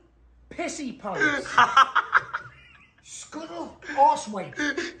 Scuttle. Pissy pants. Scuttle, arse wipe.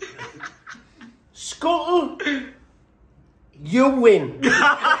 Scuttle. You win.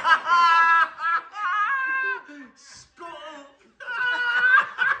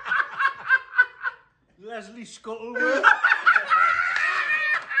 Leslie Scuttleworth.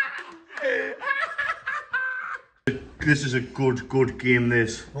 This is a good game,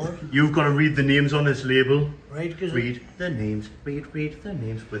 this. What? You've got to read the names on this label. Right, because Read the names. Read the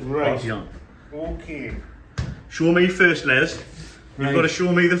names with Right. Bobby on. Okay. Show me first, Les. You've Right. got to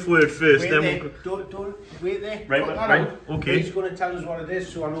show me the word first. Wait Then there. we'll... Don't wait there. Right, Cut that right, out. okay. He's going to tell us what it is,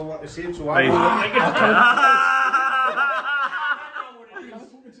 so I know what to say. So Right. I know.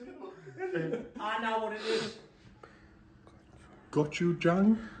 I know what it is.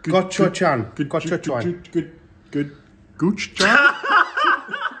 Gochujang. Gochujang. Good. Gochujang.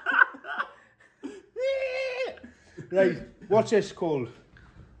 Right, what's this called?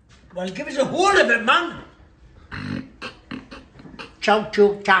 Well, give us a whole of it, man. Chow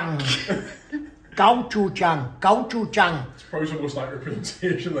chu chang. Gao chu chang. Gao chu chang. It's probably almost like your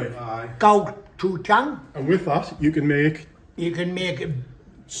pronunciation, like. Aye. Gao chu chang. And with that, you can make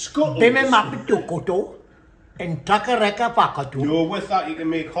Scuttles. bime mapitukoto and takareka pakatu. No, with that you can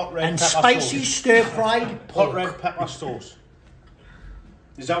make hot red And pepper spicy sauce. stir-fried Hot pork. red pepper sauce.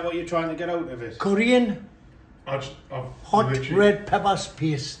 Is that what you're trying to get out of it? Korean I've hot literally- red pepper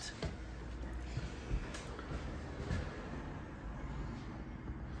paste.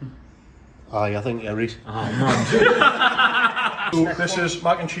 Aye, I think you're right. So this is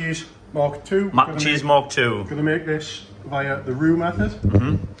mac and cheese Mark 2. Mac and cheese Mark 2. Gonna make this via the roux method.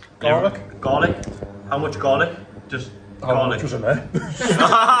 Garlic. Garlic. How much garlic? Just garlic. Which was in there.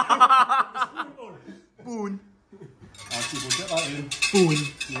 Spoon. And people get that in. Spoon.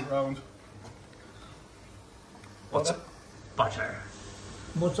 Move it round. What's it? Butter.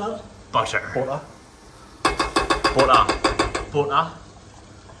 What's that? Butter. Butter. Butter. Butter.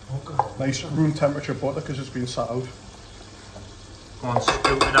 Okay. Nice room temperature butter because it's been sat out. Come on,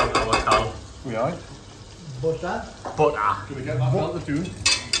 scoop it out, our Cal. We are. What's that? Butter. Gonna get that melted down.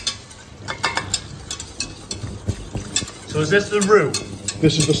 So is this the roux?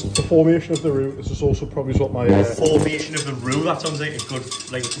 This is the formation of the roux. This is also probably what my. Formation of the roux. That sounds like a good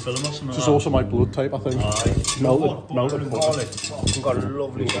film or something. This is also my blood type, I think. Melted butter. Garlic. It's got a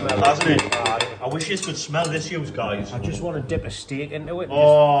lovely smell. Hasn't it? I wish you could smell this, you guys. I just want to dip a steak into it.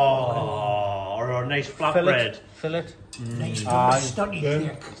 Oh, or a nice flatbread. Fillet. Nice stunty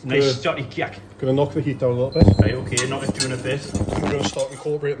cake. Nice stutty cake. Gonna knock the heat down a little bit. Right, okay, not it doing a bit. We're gonna start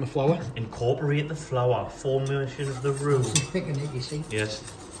incorporating the flour. Incorporate the flour. Formation of the roux. Thicken it, you see. Yes.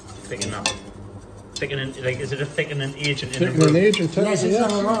 Thicken up. Thickening, like, is it a thickening agent in Taking the an roux? agent, Yes, it's yeah.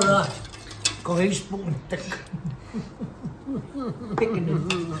 not a lot of that. Go ahead, spoon thick. Thicken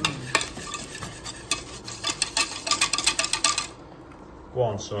it. Go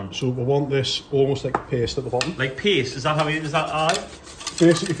on, son. So we want this almost like paste at the bottom. Like paste, is that how you, is that aye?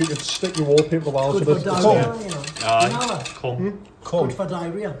 Basically, if you could stick your wallpaper walls Good with for it. diarrhea, you know. Aye. Vanilla. Come. Good for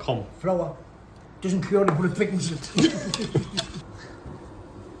diarrhea. Come. Flour. Doesn't cure it, but it thickens it.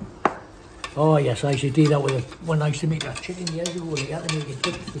 Oh yes, I should do that with when I used to make that chicken years ago. I had to make it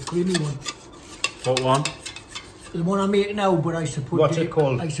thick, the creamy one. What one? The one I make now, but I used to put... What's it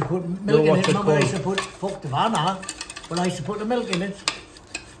called? I used to put milk in what's it. it Remember, I used to called? put... Fuck the vanilla. But I used to put the milk in it.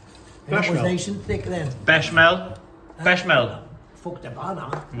 And it was Bechamel. nice and thick then. Bechamel? Bechamel? Fuck the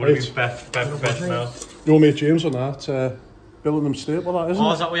vanilla. What do you mean bechamel? Your mate James on that, Billingham staple, that isn't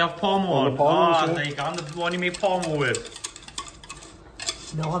Oh, it? is that we have Palmer On on? the Palmer, Ah, yeah. there you go. And the one you made Palmer with.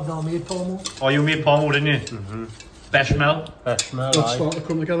 No, I've not made Palmo. Oh, you made Palmer, didn't you? Mm-hmm. Bechamel? Bechamel. Let's start to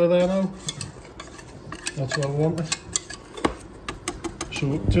come together there now. That's what I wanted.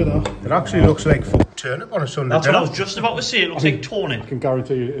 So, to that, It actually looks like turnip on a Sunday. That's what I was just about to say. It looks like turnip. I can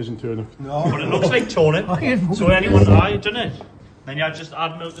guarantee you it isn't turnip. But it looks like turnip. So anyone aye, doesn't it? Then you just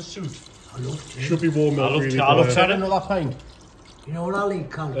add milk to soup. Should be warm milk, really. I looked but, at it. Another pint. You know what I'll eat,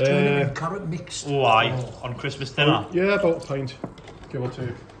 Carl? Turnip and carrot mixed. Oh, aye. On Christmas dinner. yeah, about a pint, give or take.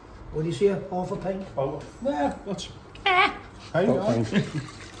 What do you say? Half a pint? About, Yeah, that's pint. about a pint.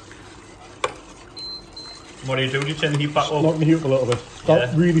 What do? You turn the heat back up? Knocking the heat up a little bit. That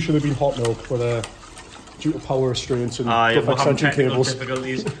Yeah. really should have been hot milk, but due to power restraints and Aye, stuff we're like having central technical cables.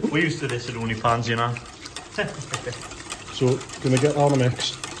 difficulties. We're used to this at OnlyPans, you know. So, gonna get on the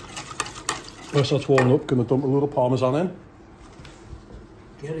mix. Once that's warmed up, gonna dump a little parmesan in.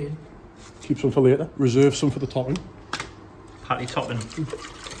 Get in. Keep some for later. Reserve some for the topping. Patty topping.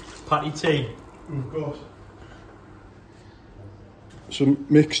 Patty tea. We've got some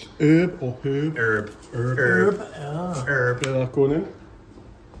mixed herb or herb. Herb. Herb. Ah. Herb. Get that going in.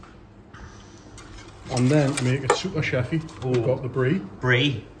 And then to make it super chefy, we've got the brie.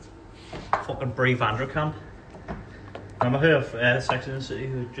 Brie. Fucking Brie Vanderkamp. Remember her, Sex and the City,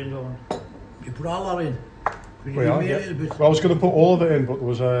 who ginger one? You put all that in. Will you We are, give me a yeah. little bit? Well, I was going to put all of it in, but there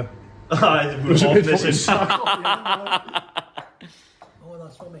was a... It was a all bit missing. Oh,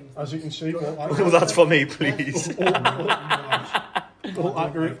 that's for me. As you can see, Oh, that's for me, please. all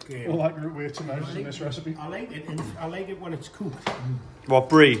accurate weights and measures in this recipe. I like it. I like it when it's cooked. What,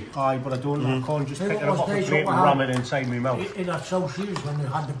 Brie? Aye, but I don't. I can't just Hey, pick it what up off was the nice plate and what ram I it inside my mouth. In that sausages when they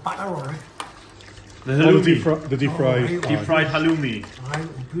had the batter on it. The Oh, halloumi. the deep fried. right. Deep fried halloumi.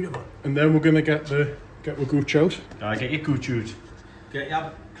 Right, beautiful. And then we're going to get the gooch out. Get your gooch out. Get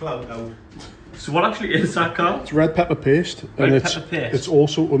your clout out. So what actually is that, Carl? It's red pepper paste. Red pepper paste. It's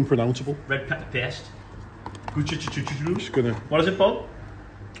also unpronounceable. Red pepper paste. Just gonna... What is it, Bob?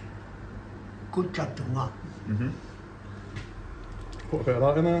 Good chat to that. Put a bit of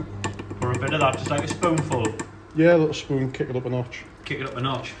that in there. Or a bit of that, just like a spoonful. Yeah, a little spoon, kick it up a notch. Kick it up a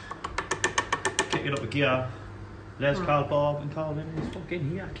notch. Kick it up a gear. There's Carl Bob and Carl in his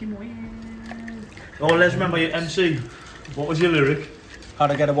fucking here. Oh, let's remember your MC. What was your lyric? How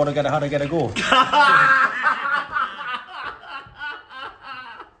to get a, what to get a, how to get a go.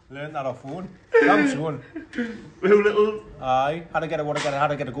 Learn that off phone. Damn soon. Who little... Aye. How to get a, what to get a, how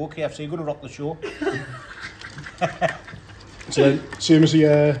to get a go. KFC, gonna rock the show. So same as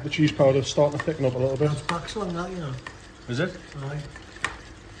the cheese powder, starting to thicken up a little bit. That's back slang that, you know. Is it? Aye.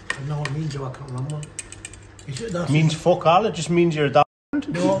 I know what it means, I can't remember. It means fuck all, it just means you're a damn.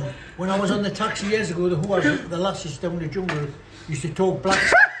 No, when I was on the taxi years ago, the lasses down the jungle used to talk black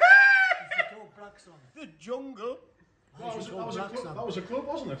song. The jungle? That was a club,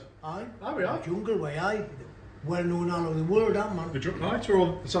 wasn't it? Aye. There we are. Jungle way, aye. Well known all over the world, that man.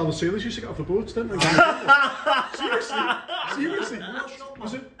 That's how the sailors used to get off the boats, didn't they? Seriously?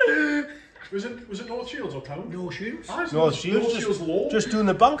 Was it North Shields or Town? No Shields. North Shields, Law. just doing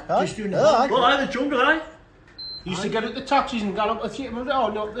the bank, huh? Just doing the bank. Well, aye, the jungle, aye. Used to get at the taxis and gallop with you. Oh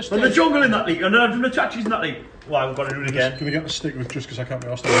no, this And the jungle in that league, and then the taxis in that league. Well, I've got to do it again. Can we get the stick with just because I can't be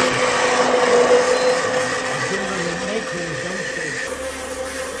asked to?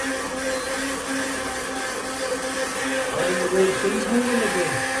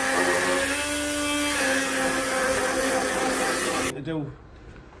 To do.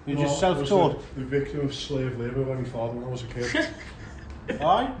 You're just self-taught. The victim of slave labour when my father when I was a kid.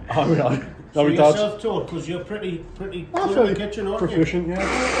 Aye? Aye. So No, my you're dad's self-taught because you're pretty good in fairly the kitchen, aren't proficient,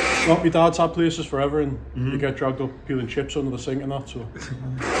 yeah. No, my dad's had places forever and you get dragged up peeling chips under the sink and that, so. It's a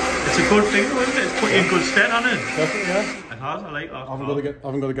good thing, though, isn't it? It's put you in good stead, hasn't it? Definitely, yeah. It has, I like that. I haven't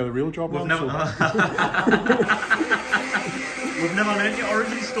got to get a real job We've now, never, so. we've never learned your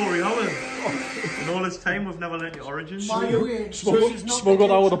origin story, have we? In all this time, we've never learned your origin story.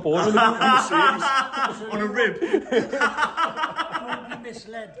 Smuggled out with a board in the seams. On a rib. Don't be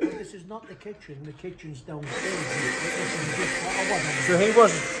misled, but this is not the kitchen. The kitchen's downstairs. So he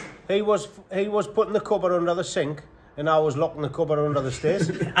was putting the cupboard under the sink and I was locking the cupboard under the stairs.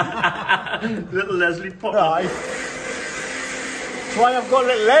 Little Leslie Potter. Aye. That's why I've got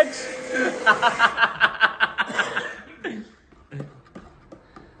little legs.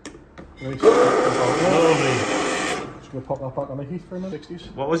 Lovely. Just going to pop that back on the heath for a minute.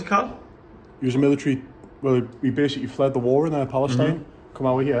 60s. What was it called? He was a military, well, he basically fled the war in Palestine, come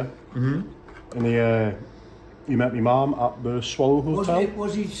over here, and he met my mum at the Swallow Hotel.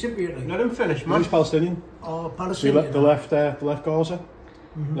 Was he Cypriot? Let him finish, He's man. Palestinian. Oh, So he Palestinian. they left Gaza,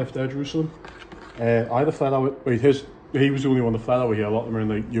 left Jerusalem. Either fled out, he was the only one that fled over here. A lot of them are in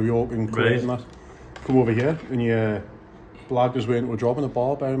like New York and Kuwait and that. Come over here and he blagged his way into a job in a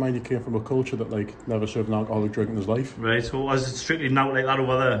bar. Bear in mind, he came from a culture that like never served an alcoholic drink in his life. Right, so was it strictly now like that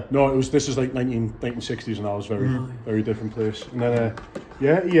over there? No, this is like 1960s and that was very different place. And then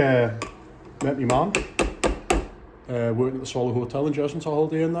he met my mum. Working at the Swallow Hotel in Jesmond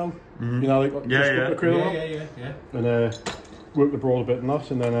Holiday Inn now. You know, like Yeah. And worked abroad a bit and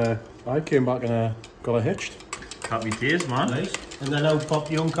that, and then I came back and got her hitched. Happy days, man. Nice. And then out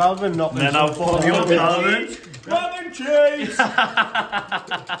popped young Calvin, knocking And then out popped young Calvin. Calvin cheese!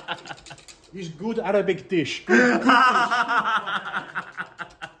 He's good Arabic dish. You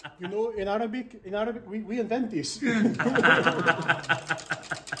know, in Arabic, we invent this.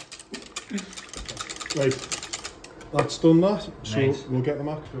 Right. That's done that, so Nice. we'll get the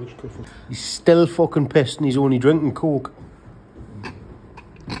max village coffee. He's still fucking pissed and he's only drinking Coke.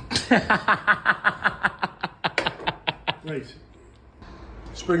 Right.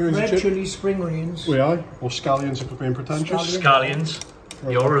 Spring onions and Red chips. chilli, spring onions. We are, or scallions if we're being pretentious. Scallions.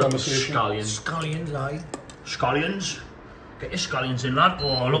 You're a Conversation. scallion. Scallions, aye. Scallions. Get your scallions in, lad.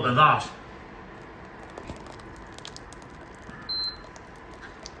 Oh, look at that.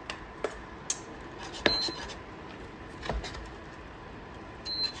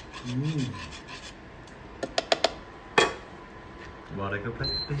 What a good place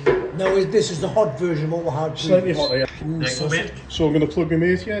to be. Now, this is the hot version of what we had Slightly previous. hotter, yeah. There you go, mate. So I'm going to plug my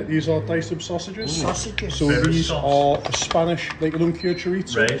mate here. These are diced up sausages. Sausages. So Very these soft. are a Spanish, like an uncured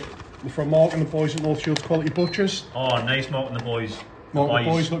chorizo. Right. They're from Mark and the boys at North Shields Quality Butchers. Oh, nice Mark and the boys. Mark and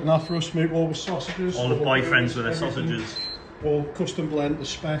the boys looking after us, make all the sausages. All the boyfriends with their everything. sausages. All custom blend to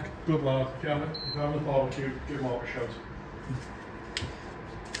spec. Good lad. If you're having a barbecue, give Mark a shout.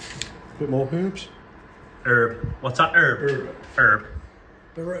 Bit more herbs. Herb. What's that herb? Herb. Herb.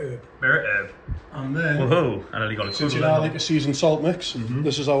 Bit of herb. Bit of herb. And then, Woohoo! And then you got a since you know, like a seasoned salt mix,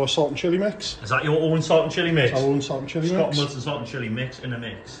 this is our salt and chilli mix. Is that your own salt and chilli mix? It's our own salt and chilli Scott mix. Wilson salt and chilli mix in a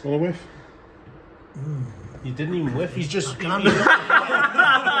mix. Want a whiff? You didn't even whiff. He's just. He's not going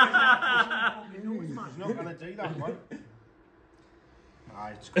to do that, man.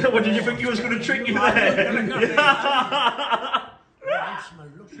 What did you think he was going to trick you there?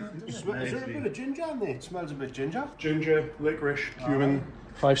 Is there a bit of ginger in there? It smells a bit ginger. Ginger, licorice, cumin,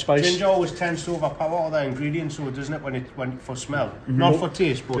 5 spice. Ginger always tends to overpower other ingredients, so doesn't it, when for smell? Not for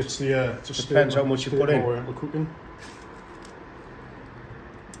taste, but It's the depends how much you put in. We're cooking.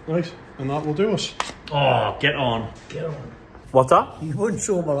 Right, and that will do us. Oh, get on. Get on. What's that? You weren't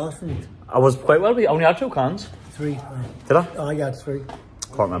sober last night. I was quite well, but I only had 2 cans. 3. Did I? I had 3.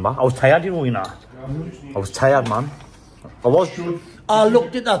 Can't remember. I was tired, you know, I was tired, man. I was. I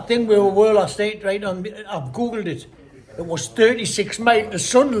looked at that thing where we were last night, right? I've googled it. It was 36 miles to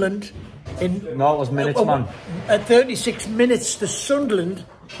Sunderland. No, it was minutes, man. 36 minutes to Sunderland,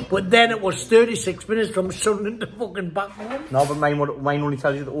 but then it was 36 minutes from Sunderland to fucking back home. No, but mine only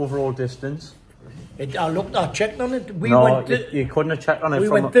tells you the overall distance. I checked on it. You couldn't have checked on it. We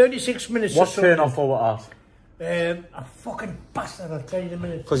went 36 minutes What to turn Sunderland. off for what at? A fucking bastard, I'll tell you in a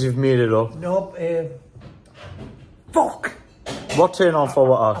minute. Because you've made it up. No, fuck. What turn on for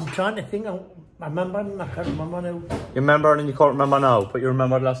what I'm at? trying to think. I remember and I can't remember now. You remember and you can't remember now, but you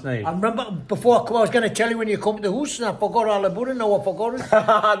remembered last night. I remember before I was going to tell you when you come to the house and I forgot all about it. Now I forgot it.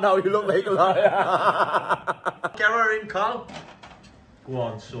 Now you look like a liar. Get her in, Carl. Go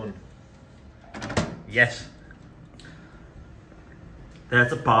on, son. Yes.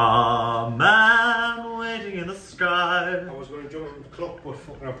 There's a barman waiting in the sky. I was going to jump on the clock, but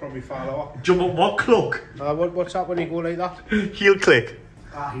fucking I'll probably fall over. Jump up what clock? What's that when you go like that? Heel click.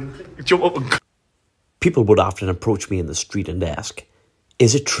 Heel click. Jump up and... People would often approach me in the street and ask,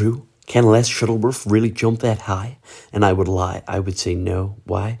 "Is it true? Can Les Shuttleworth really jump that high?" And I would lie. I would say no.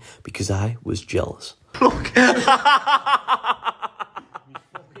 Why? Because I was jealous. Look.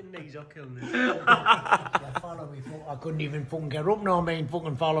 Knees are killing me. Follow me, I couldn't even fucking get up now, man.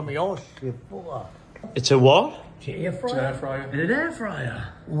 Fucking follow me horse. You fucker. It's a what? It's an air fryer. It's an air fryer. An air fryer.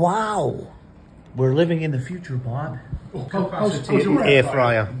 Wow. We're living in the future, Bob. Air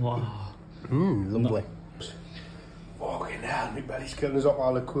fryer. Wow. Lovely. Fucking hell, my belly's killing us up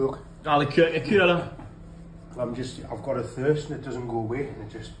all the cook. I'll cure. I've got a thirst and it doesn't go away and it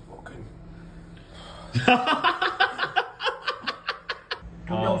just fucking...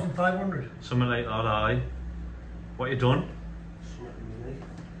 2,500. Something like that, aye. What you done?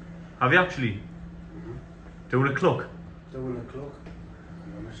 Have you actually? Doing a clock? Doing the clock.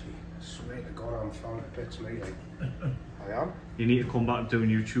 Honestly, I swear to God, I'm found it bits me like. I am. You need to come back and do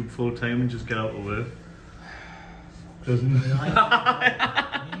YouTube full time and just get out of work. Doesn't You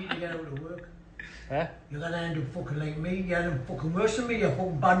need to get out of work. Eh? You're gonna end up fucking like me. You're end up fucking worse than me. You're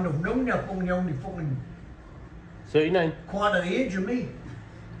fucking bad enough now. You're only fucking 39. quarter the age of me.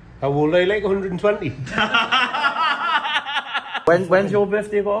 How old are you, like 120? When's your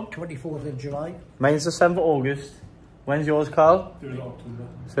birthday, Bob? 24th of July. Mine's the 7th of August. When's yours, Carl? 3rd of October.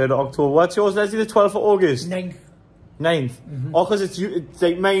 3rd of October. What's yours, Leslie? The 12th of August? 9th. 9th? Oh, because it's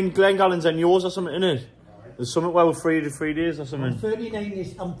like mine, Glengallon's and yours or something, innit? There's something well 3 days or something. I'm 39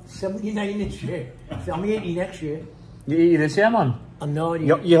 this, I'm 79 this year. So I'm 80 next year. You eat this year, man? I'm not.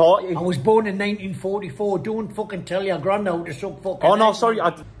 You I was born in 1944. Don't fucking tell your granddad how to suck fucking. Oh no, eggs. sorry.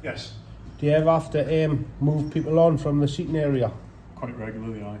 Yes. Do you ever have to move people on from the seating area? Quite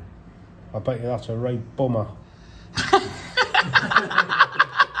regularly, aye. I bet you that's a right bummer.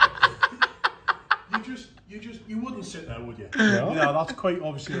 You wouldn't sit there, would you? No. Yeah, that's quite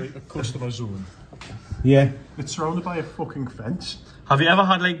obviously like a customer zone. Yeah. It's surrounded by a fucking fence. Have you ever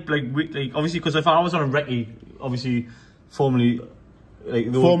had like obviously because if I was on a recce, obviously formerly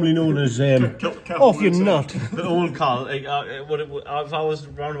Formerly known as off your nut. the old Carl, like if I was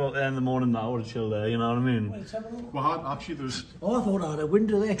round about there in the morning, I would have chilled there. You know what I mean? Let's have a look. Well, actually, there's... Oh, I thought I had a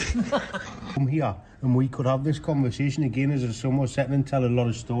window there. Come here and we could have this conversation again as a summer setting and tell a lot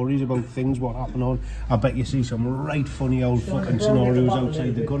of stories about things what happened on. I bet you see some right funny old fucking scenarios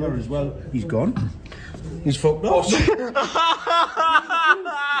outside the gunner as well. He's gone. He's fucked up.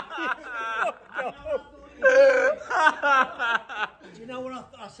 Do you know what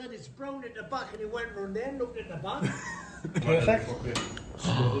I said? It's brown at the back, and he went round there and looked at the back. Perfect.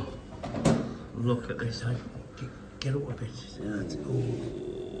 Look at this. Get up a bit. That's,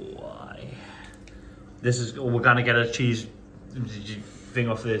 Why? This is. We're gonna get a cheese thing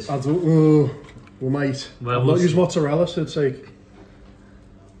off this. I don't. We might. Well, I've we'll not used see. mozzarella, so it's like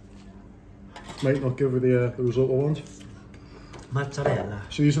might not give her the result I want. Mozzarella.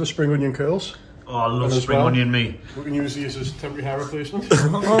 So these are the spring onion curls. Oh, I love And as spring well, onion meat. We can use these as temporary hair replacement.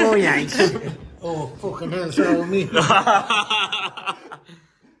 Oh, yes. Oh, fucking hell, so me.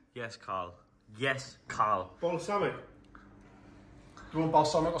 Yes, Carl. Yes, Carl. Balsamic. Do you want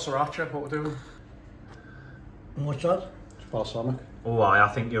balsamic or sriracha? What we're doing? What's that? It's balsamic. Oh, I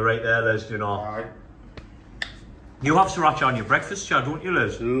think you're right there, Liz, you know. Aye. You have sriracha on your breakfast, Chad, don't you,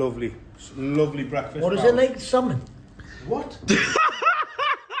 Liz? Lovely. Lovely breakfast. What is it like, salmon? What?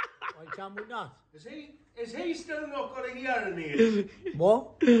 I can't with that. Is he still not got a hair in here?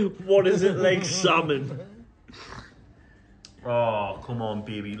 What? What is it like, salmon? Oh, come on,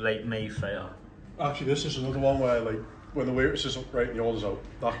 baby, late Mayfair. Actually, this is another one where, like, when the waitress is writing the orders out,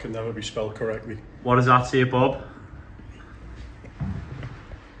 that can never be spelled correctly. What does that say, Bob?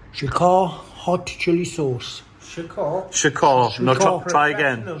 Shikar hot chili sauce. Shakar. No, try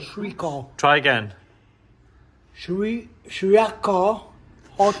again. Shrikar. Try again. Shrikar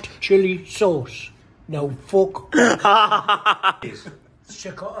hot chili sauce. No, fuck.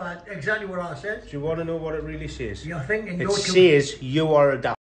 Shikar, exactly what I said. Do you want to know what it really says? You're thinking It you're says you are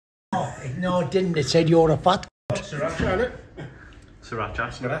a No, it didn't. It said you're a fat. Sriracha, innit?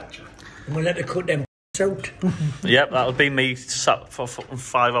 Sriracha. And we'll let it cut them out. Yep, that'll be me sat for fucking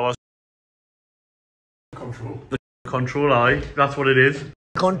 5 hours. Control. Control I, that's what it is.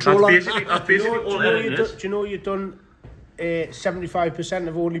 Control. That's basically all it is. Do you know you've done 75%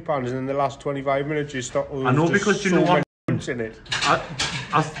 of OnlyPans and in the last 25 minutes you stopped? I know, because you know what? In it.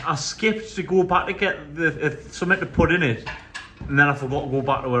 I skipped to go back to get the something to put in it, and then I forgot to go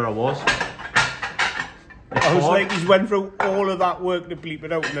back to where I was. I was like, he's went through all of that work to bleep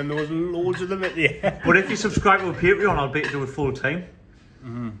it out, and then there was loads of them at the end. But if you subscribe to the Patreon, I'll be able to do it full time.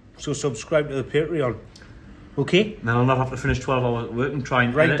 So subscribe to the Patreon. Okay? Then I'll not have to finish 12 hours at work and try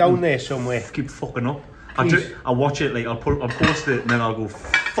and Right edit down and there somewhere. keep fucking up. Please. I'll watch it, like I'll post it, and then I'll go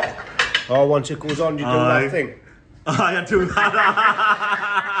fuck. Oh, once it goes on, you do that thing. I do that.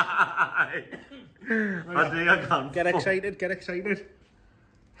 I think I can't. Get excited, get excited.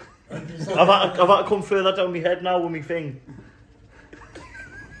 I've had to come further down my head now with my thing.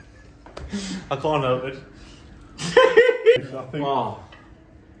 I can't help it. I think Oh.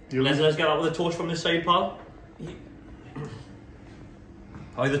 Let's get out with the torch from this side, pal.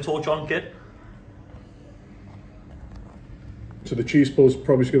 How the torch on, kid? so. The cheese pull's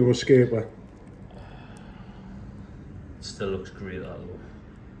probably going to escape her. Still looks great, that though.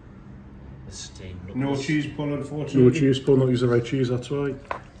 The stain. No cheese pull, unfortunately. No cheese pull, not use the right cheese. That's right.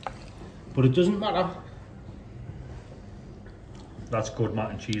 But it doesn't matter. That's good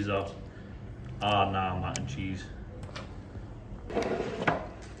mac and cheese, that. Ah, nah, mac and cheese.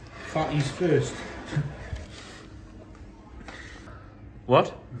 Fatties first.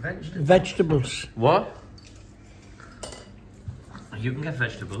 What? Vegetables. What? You can get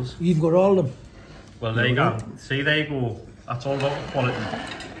vegetables. You've got all of them. Well, there you go. See, there you go. That's all about the quality.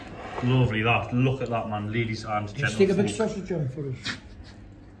 Lovely, that. Look at that, man. Ladies and Just take a big gentlemen. sausage on for us.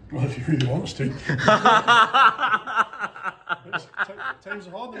 Well, if you really want us to. Times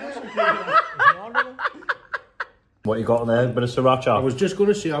are hard, then. What you got there? Bit of I sriracha. was just going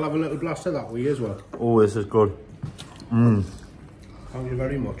to say, I'll have a little blast of that with you as well. Oh, this is good. Thank you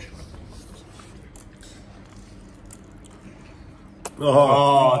very much.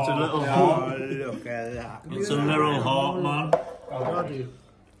 Oh, it's a little Oh, look at that. It's a little heart, man. How do you?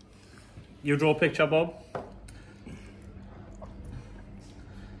 You draw a picture, Bob?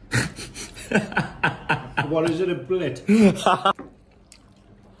 What is it, a blit?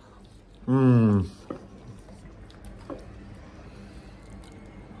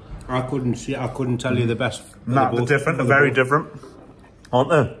 I couldn't tell you the best. Nah, they're different. They're very different, aren't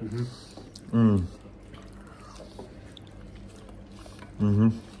they?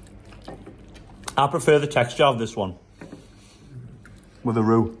 I prefer the texture of this one with the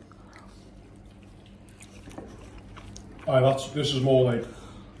roux. Aye, this is more like,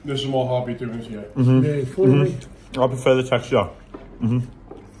 this is more hobby doing it here. Yeah, follow me. I prefer the texture.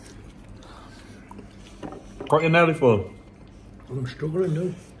 Got your belly full? I'm struggling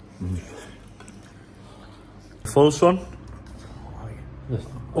now. Full, son?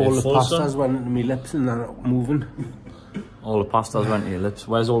 All the full, pastas son? went into my lips and they're not moving. All the pastas went to your lips.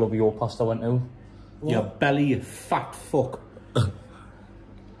 Where's all of your pasta went to? Your belly, you fat fuck.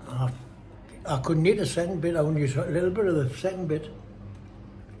 I couldn't eat the second bit. I only used a little bit of the second bit.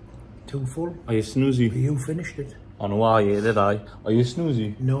 Too full. Are you snoozy? You finished it. I know I ate it, Are you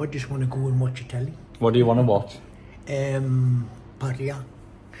snoozy? No, I just want to go and watch a telly. What do you want to watch? Paria.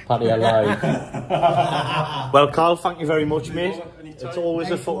 Paddy alive. Well, Carl, thank you very much, mate. It's always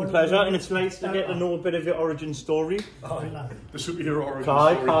a fucking pleasure, and it's nice to get to know a bit of your origin story. The superhero origin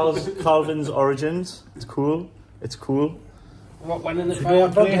story. Calvin's origins. It's cool. It's cool. What went in the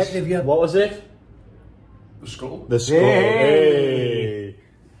Don't forget fireplace? if you... What was it? The skull. The skull. Hey.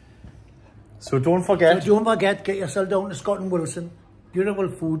 So don't forget. Don't forget, get yourself down to Scott and Wilson. Beautiful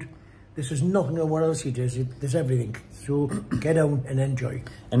food. This is nothing of what else he does. There's everything. So get down and enjoy.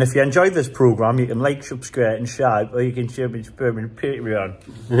 And if you enjoyed this programme, you can like, subscribe and share, or you can share me to Patreon.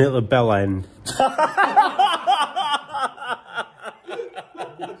 And hit the bell end.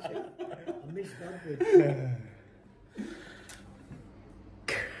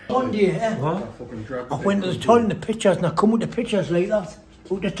 One day, I went to the toilet in the pictures and I come with the pictures like that.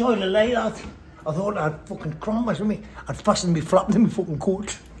 Out the toilet like that. I thought I'd fucking cramp or something. I'd fasten me flap in my fucking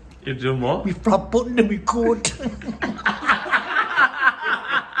coat. You doing what? Me flap button in my coat.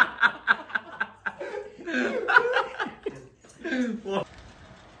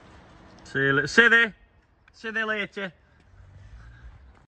 See you later.